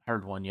 I haven't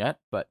heard one yet,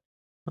 but...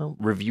 Well,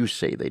 reviews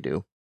say they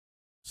do.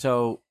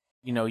 So,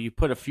 you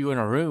put a few in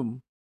a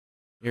room,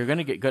 you're going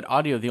to get good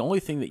audio. The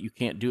only thing that you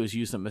can't do is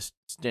use them as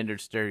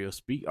standard stereo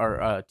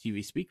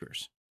TV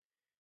speakers.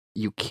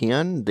 You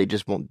can. They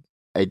just won't.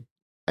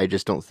 I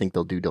just don't think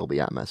they'll do Dolby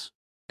Atmos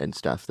and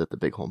stuff that the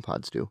big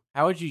HomePods do.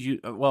 How would you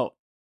use... Well,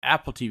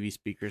 Apple TV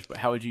speakers, but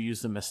how would you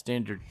use them as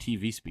standard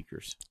TV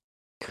speakers?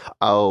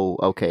 Oh,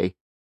 okay.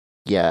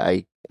 Yeah,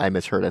 I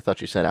misheard. I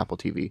thought you said Apple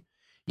TV.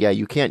 Yeah,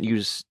 you can't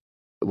use.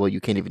 Well,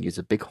 you can't even use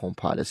a big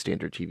HomePod as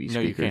standard TV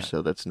No, you speakers, can't.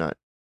 so that's not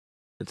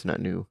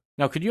new.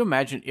 Now, could you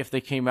imagine if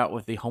they came out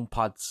with the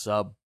HomePod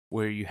sub,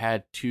 where you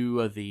had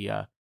two of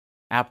the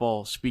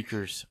Apple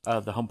speakers,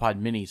 the HomePod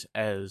Minis,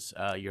 as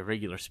your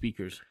regular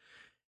speakers?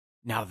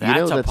 Now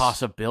that's a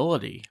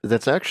possibility.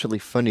 That's actually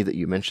funny that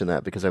you mentioned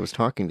that, because I was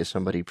talking to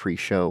somebody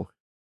pre-show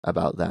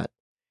about that,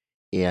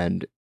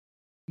 and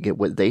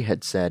what they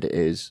had said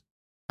is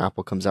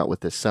Apple comes out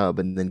with this sub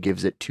and then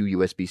gives it two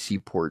USB-C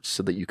ports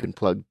so that you can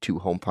plug two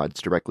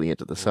HomePods directly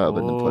into the sub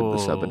and then plug the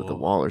sub into the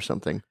wall or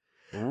something.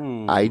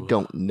 Ooh. I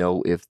don't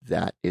know if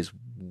that is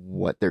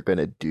what they're going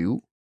to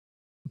do,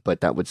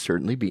 but that would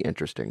certainly be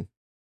interesting.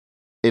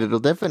 It'll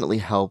definitely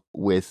help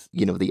with,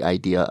 the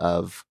idea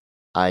of,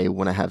 I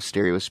want to have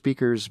stereo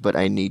speakers, but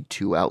I need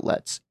two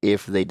outlets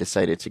if they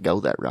decided to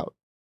go that route.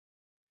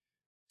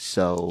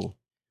 So,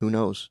 who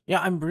knows?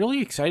 Yeah, I'm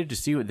really excited to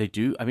see what they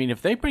do. I mean,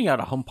 if they bring out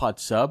a HomePod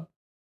sub,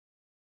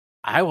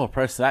 I will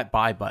press that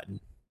buy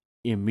button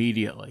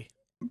immediately.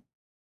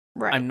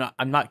 Right.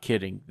 I'm not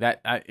kidding.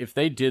 If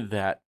they did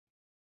that,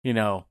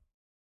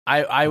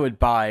 I would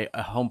buy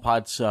a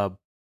HomePod sub.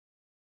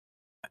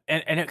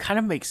 And it kind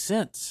of makes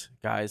sense,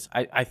 guys.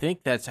 I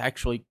think that's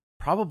actually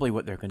probably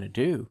what they're going to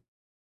do,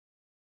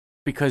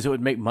 because it would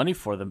make money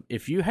for them.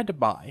 If you had to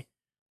buy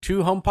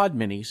two HomePod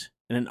minis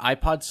and an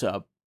iPod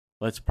sub,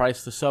 let's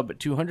price the sub at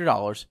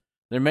 $200,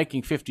 they're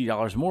making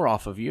 $50 more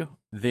off of you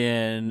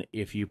than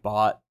if you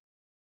bought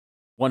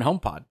one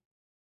HomePod.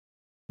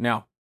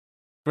 Now,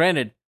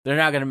 granted, they're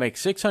not going to make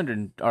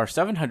 $600 or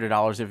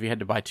 $700 if you had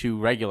to buy two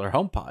regular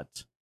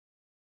HomePods.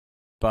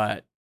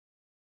 But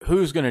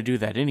who's going to do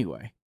that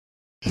anyway?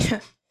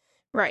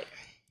 Right.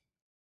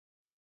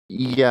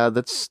 Yeah,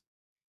 that's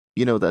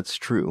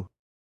true.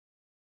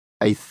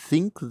 I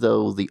think,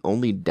 though, the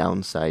only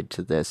downside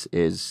to this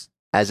is,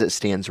 as it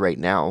stands right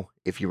now,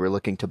 if you were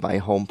looking to buy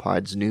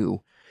HomePods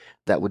new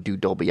that would do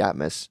Dolby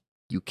Atmos,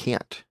 you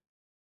can't,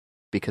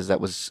 because that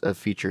was a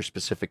feature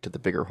specific to the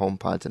bigger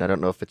HomePods, and I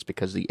don't know if it's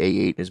because the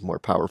A8 is more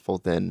powerful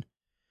than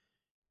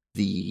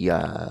the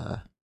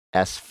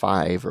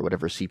S5 or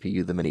whatever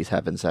CPU the minis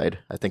have inside.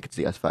 I think it's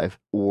the S5,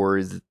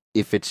 or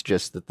if it's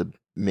just that the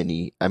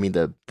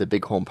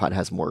big HomePod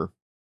has more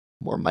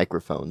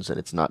microphones and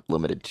it's not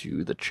limited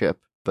to the chip.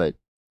 But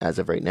as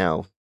of right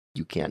now,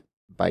 you can't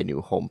buy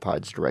new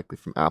HomePods directly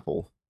from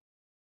Apple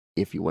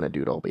if you want to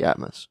do Dolby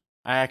Atmos.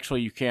 Actually,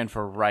 you can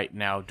for right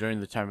now during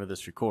the time of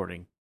this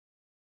recording.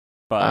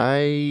 But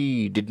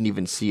I didn't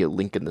even see a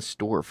link in the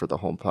store for the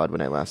HomePod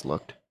when I last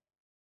looked.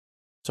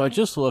 So I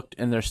just looked,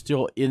 and they're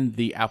still in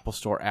the Apple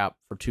Store app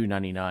for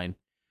 $2.99.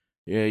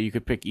 Yeah, you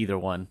could pick either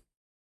one.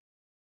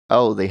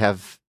 Oh, they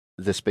have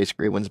the space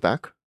gray ones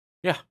back?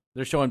 Yeah,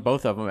 they're showing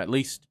both of them. At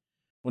least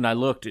when I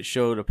looked, it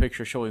showed a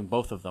picture showing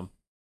both of them.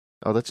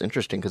 Oh, that's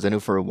interesting, because I knew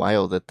for a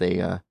while that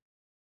they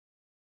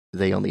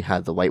only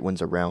had the white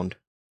ones around.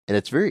 And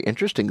it's very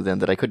interesting then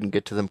that I couldn't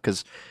get to them,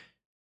 because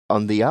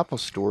on the Apple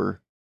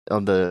Store,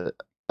 on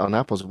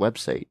Apple's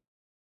website,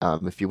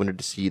 if you wanted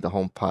to see the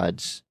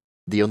HomePods,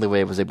 the only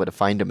way I was able to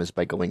find them is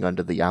by going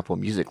under the Apple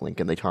Music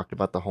link, and they talked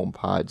about the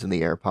HomePods and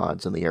the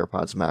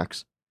AirPods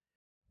Max.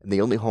 And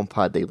the only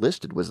HomePod they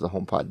listed was the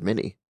HomePod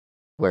Mini,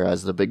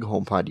 whereas the big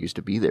HomePod used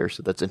to be there,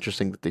 so that's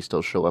interesting that they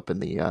still show up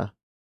in the...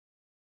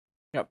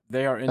 Yep,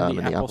 they are in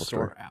the Apple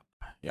Store app.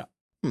 Yeah.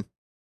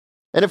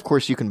 And of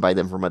course, you can buy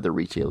them from other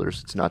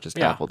retailers. It's not just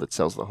Apple that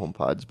sells the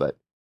HomePods, but...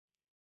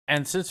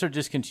 And since they're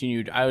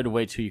discontinued, I would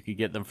wait till you could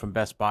get them from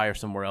Best Buy or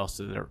somewhere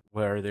else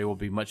where they will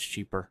be much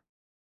cheaper.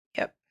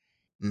 Yep.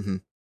 Mm-hmm.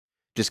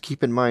 Just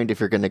keep in mind, if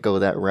you're going to go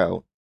that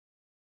route,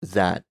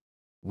 that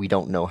we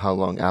don't know how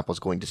long Apple's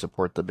going to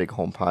support the big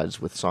HomePods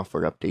with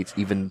software updates.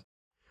 Even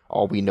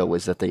all we know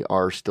is that they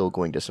are still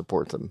going to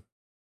support them.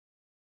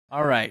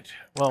 All right.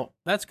 Well,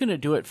 that's going to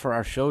do it for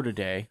our show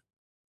today.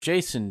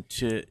 Jason,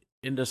 to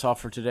end us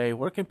off for today,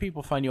 where can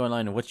people find you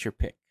online, and what's your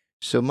pick?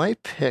 So my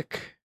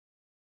pick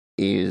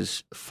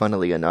is,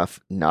 funnily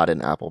enough, not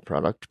an Apple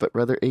product, but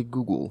rather a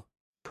Google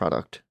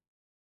product.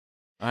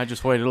 I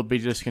just wait. It'll be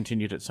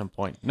discontinued at some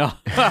point. No.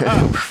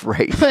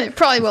 Right.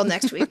 Probably will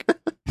next week.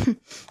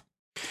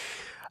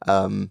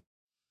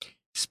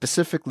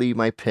 Specifically,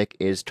 my pick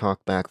is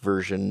TalkBack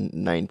version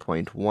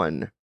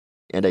 9.1,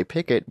 and I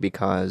pick it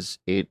because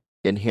it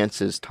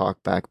enhances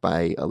TalkBack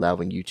by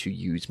allowing you to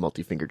use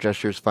multi-finger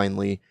gestures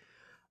finally.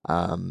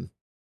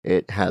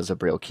 It has a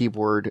Braille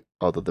keyboard,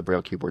 although the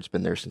Braille keyboard's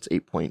been there since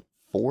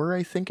 8.4,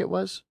 I think it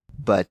was.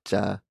 But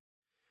I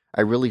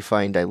really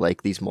find I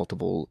like these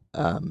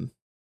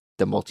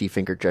the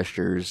multi-finger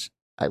gestures.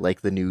 I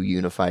like the new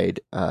unified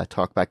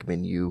TalkBack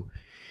menu,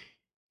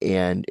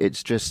 and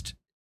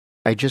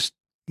I just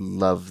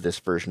love this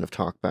version of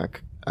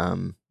TalkBack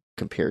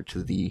compared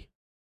to the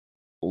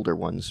older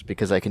ones,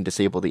 because I can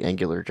disable the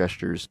angular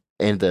gestures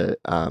and the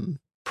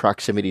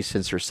proximity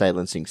sensor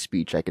silencing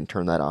speech. I can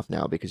turn that off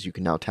now, because you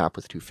can now tap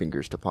with 2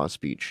 fingers to pause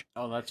speech.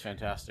 Oh, that's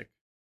fantastic.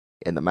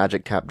 And the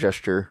magic tap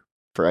gesture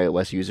for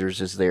iOS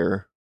users is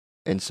there,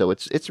 and so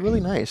it's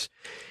really nice.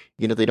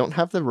 They don't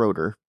have the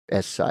rotor,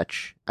 as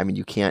such. I mean,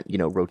 you can't,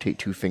 rotate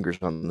two fingers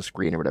on the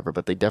screen or whatever,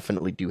 but they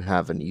definitely do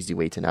have an easy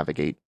way to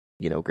navigate,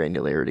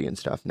 granularity and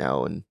stuff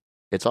now, and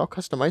it's all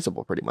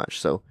customizable pretty much.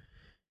 So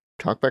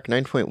TalkBack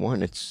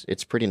 9.1,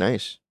 it's pretty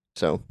nice.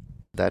 So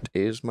that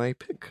is my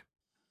pick.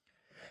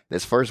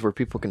 As far as where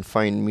people can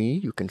find me,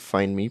 you can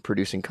find me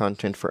producing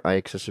content for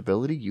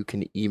iAccessibility. You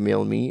can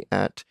email me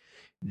at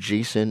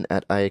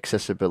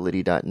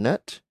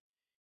jason@iaccessibility.net.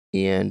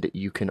 And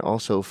you can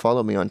also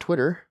follow me on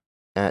Twitter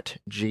at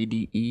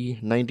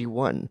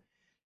JDE91.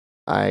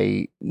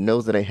 I know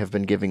that I have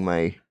been giving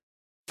my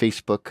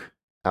Facebook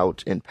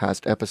out in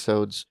past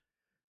episodes.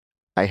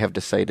 I have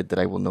decided that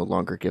I will no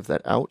longer give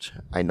that out.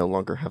 I no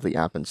longer have the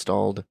app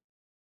installed.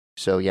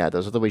 So yeah,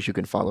 those are the ways you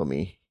can follow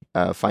me,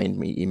 find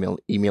me,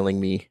 emailing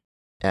me,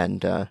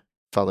 and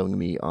following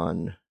me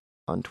on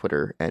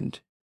Twitter. And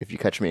if you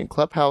catch me in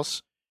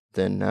Clubhouse,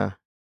 then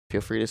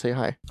feel free to say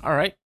hi. All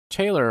right.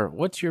 Taylor,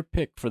 what's your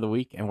pick for the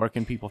week, and where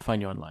can people find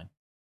you online?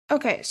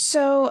 Okay,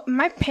 so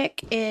my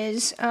pick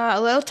is a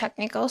little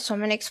technical, so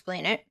I'm going to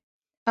explain it.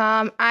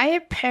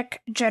 I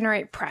pick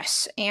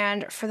GeneratePress,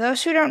 and for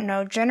those who don't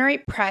know,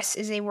 GeneratePress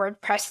is a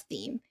WordPress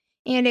theme,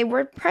 and a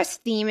WordPress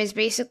theme is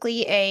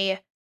basically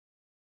a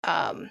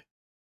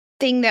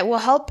thing that will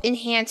help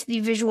enhance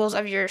the visuals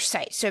of your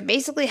site. So it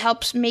basically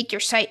helps make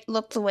your site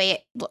look the way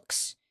it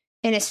looks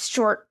in a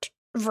short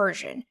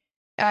version.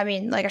 I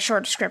mean, like a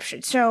short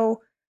description.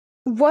 So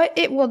what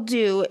it will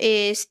do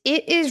is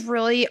it is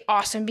really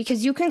awesome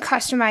because you can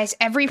customize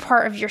every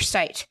part of your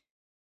site.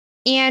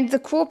 And the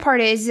cool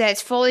part is that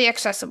it's fully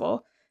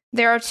accessible.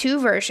 There are two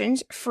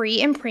versions,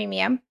 free and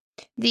premium.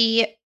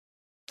 The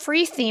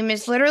free theme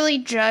is literally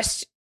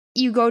just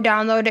you go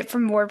download it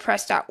from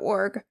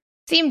wordpress.org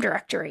theme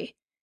directory.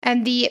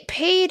 And the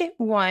paid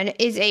one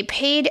is a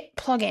paid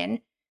plugin.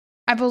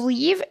 I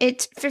believe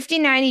it's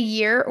 $59 a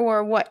year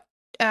or what?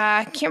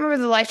 I can't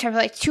remember the lifetime,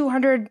 like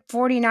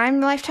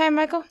 $249 lifetime,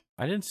 Michael?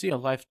 I didn't see a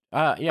life.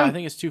 I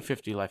think it's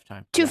 $250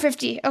 lifetime.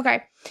 $250.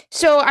 Okay.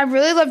 So I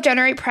really love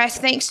GeneratePress.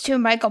 Thanks to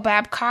Michael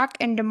Babcock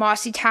and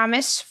Demossi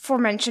Thomas for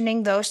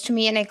mentioning those to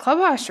me in a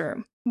Clubhouse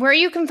room. Where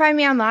you can find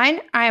me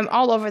online, I am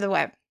all over the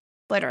web,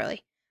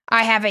 literally.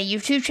 I have a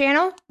YouTube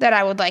channel that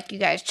I would like you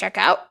guys to check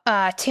out,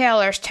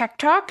 Taylor's Tech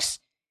Talks,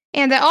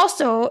 and that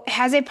also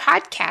has a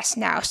podcast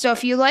now. So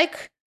if you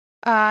like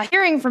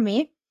hearing from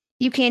me,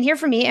 you can hear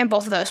from me in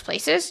both of those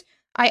places.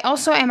 I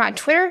also am on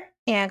Twitter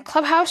and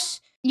Clubhouse.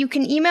 You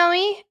can email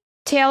me,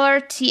 Taylor,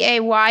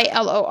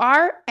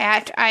 Taylor,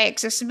 at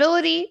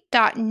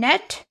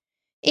iaccessibility.net.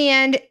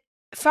 And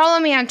follow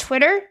me on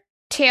Twitter,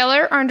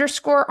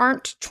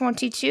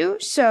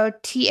 Taylor_Arndt22. So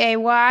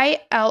Taylor_Arndt,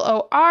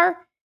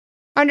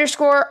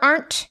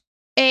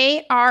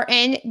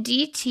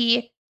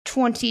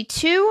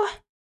 ARNDT22.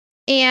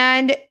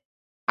 And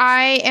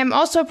I am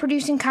also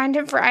producing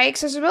content for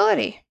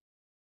iAccessibility.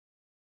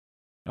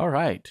 All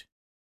right.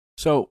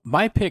 So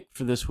my pick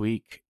for this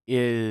week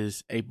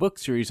is a book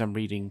series I'm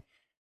reading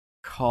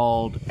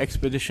called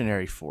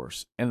Expeditionary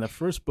Force. And the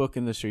first book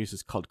in the series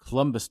is called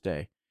Columbus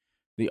Day.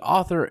 The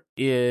author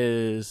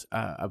is,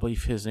 I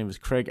believe his name is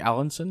Craig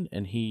Allenson,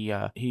 and he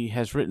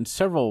has written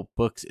several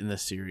books in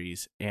this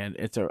series, and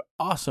it's an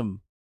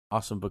awesome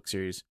book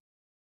series.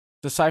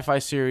 It's a sci-fi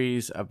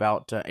series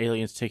about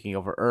aliens taking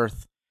over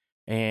Earth,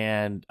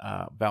 and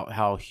about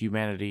how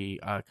humanity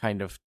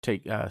kind of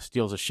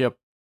steals a ship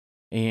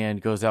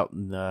and goes out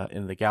in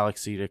the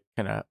galaxy to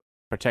kind of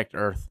protect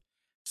Earth.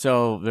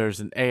 So there's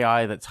an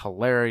AI that's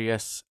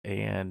hilarious,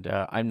 and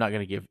I'm not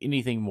going to give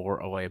anything more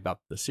away about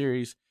the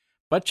series,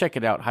 but check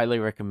it out. Highly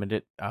recommend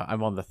it.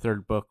 I'm on the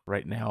third book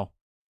right now,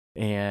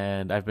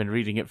 and I've been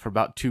reading it for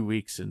about 2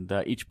 weeks, and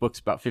each book's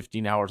about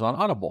 15 hours on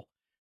Audible.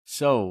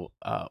 So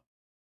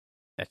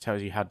that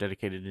tells you how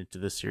dedicated into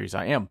this series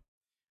I am.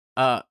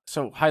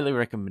 So highly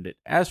recommend it.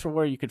 As for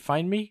where you can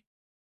find me,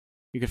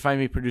 you can find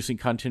me producing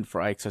content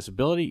for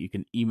iAccessibility. You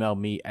can email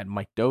me at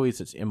Mike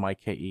Doise. It's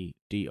MikeDoise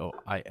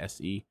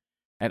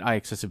at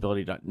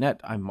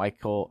iAccessibility.net. I'm Mike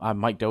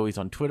Doise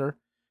on Twitter,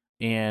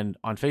 and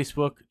on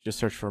Facebook, just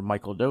search for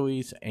Michael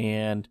Doise,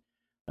 and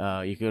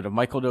you can go to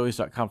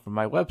michaeldoise.com for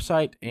my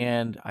website,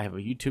 and I have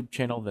a YouTube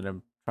channel that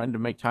I'm trying to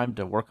make time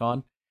to work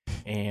on,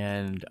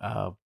 and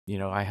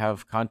I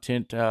have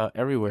content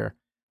everywhere,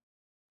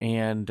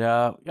 and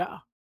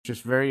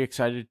just very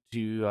excited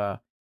to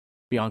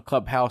be on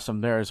Clubhouse.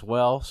 I'm there as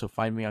well, so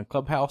find me on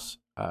Clubhouse.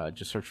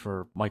 Just search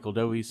for Michael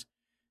Doise.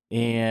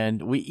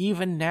 And we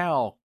even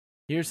now,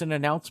 here's an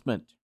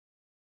announcement.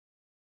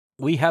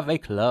 We have a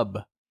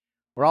club.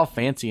 We're all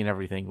fancy and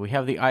everything. We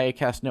have the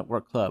iACast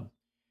Network Club.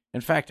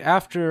 In fact,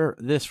 after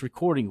this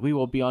recording, we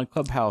will be on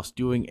Clubhouse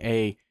doing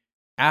a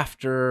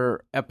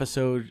after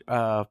episode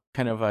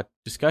kind of a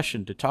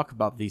discussion to talk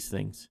about these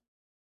things.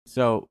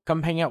 So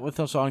come hang out with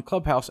us on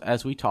Clubhouse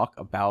as we talk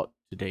about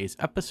today's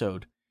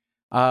episode.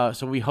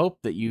 So we hope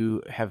that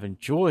you have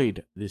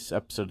enjoyed this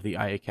episode of the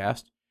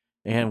iACast,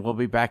 and we'll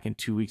be back in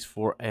 2 weeks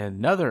for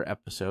another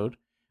episode.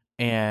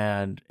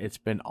 And it's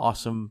been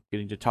awesome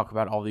getting to talk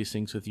about all these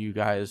things with you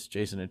guys,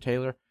 Jason and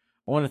Taylor.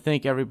 I want to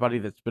thank everybody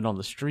that's been on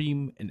the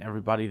stream and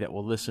everybody that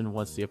will listen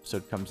once the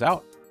episode comes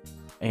out.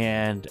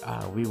 And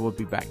we will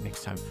be back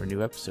next time for a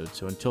new episode.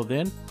 So until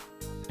then,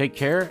 take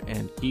care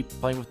and keep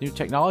playing with new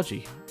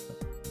technology.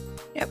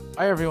 Yep.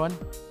 Bye, everyone.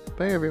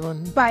 Bye,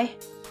 everyone. Bye,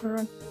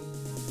 everyone.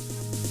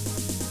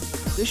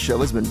 This show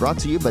has been brought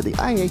to you by the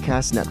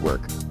iACast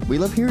Network. We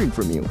love hearing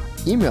from you.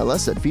 Email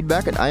us at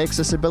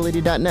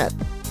feedback@iaccessibility.net.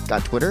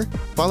 Got Twitter?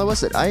 Follow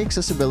us at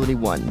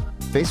iAccessibility1.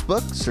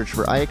 Facebook? Search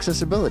for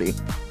iAccessibility.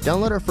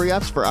 Download our free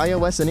apps for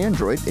iOS and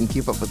Android and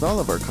keep up with all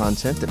of our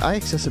content at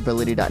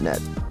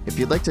iaccessibility.net. If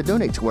you'd like to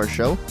donate to our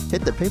show,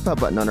 hit the PayPal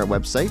button on our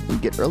website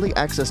and get early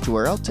access to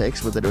our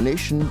outtakes with a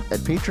donation at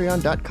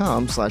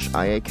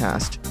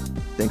patreon.com/iACast.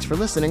 Thanks for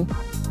listening.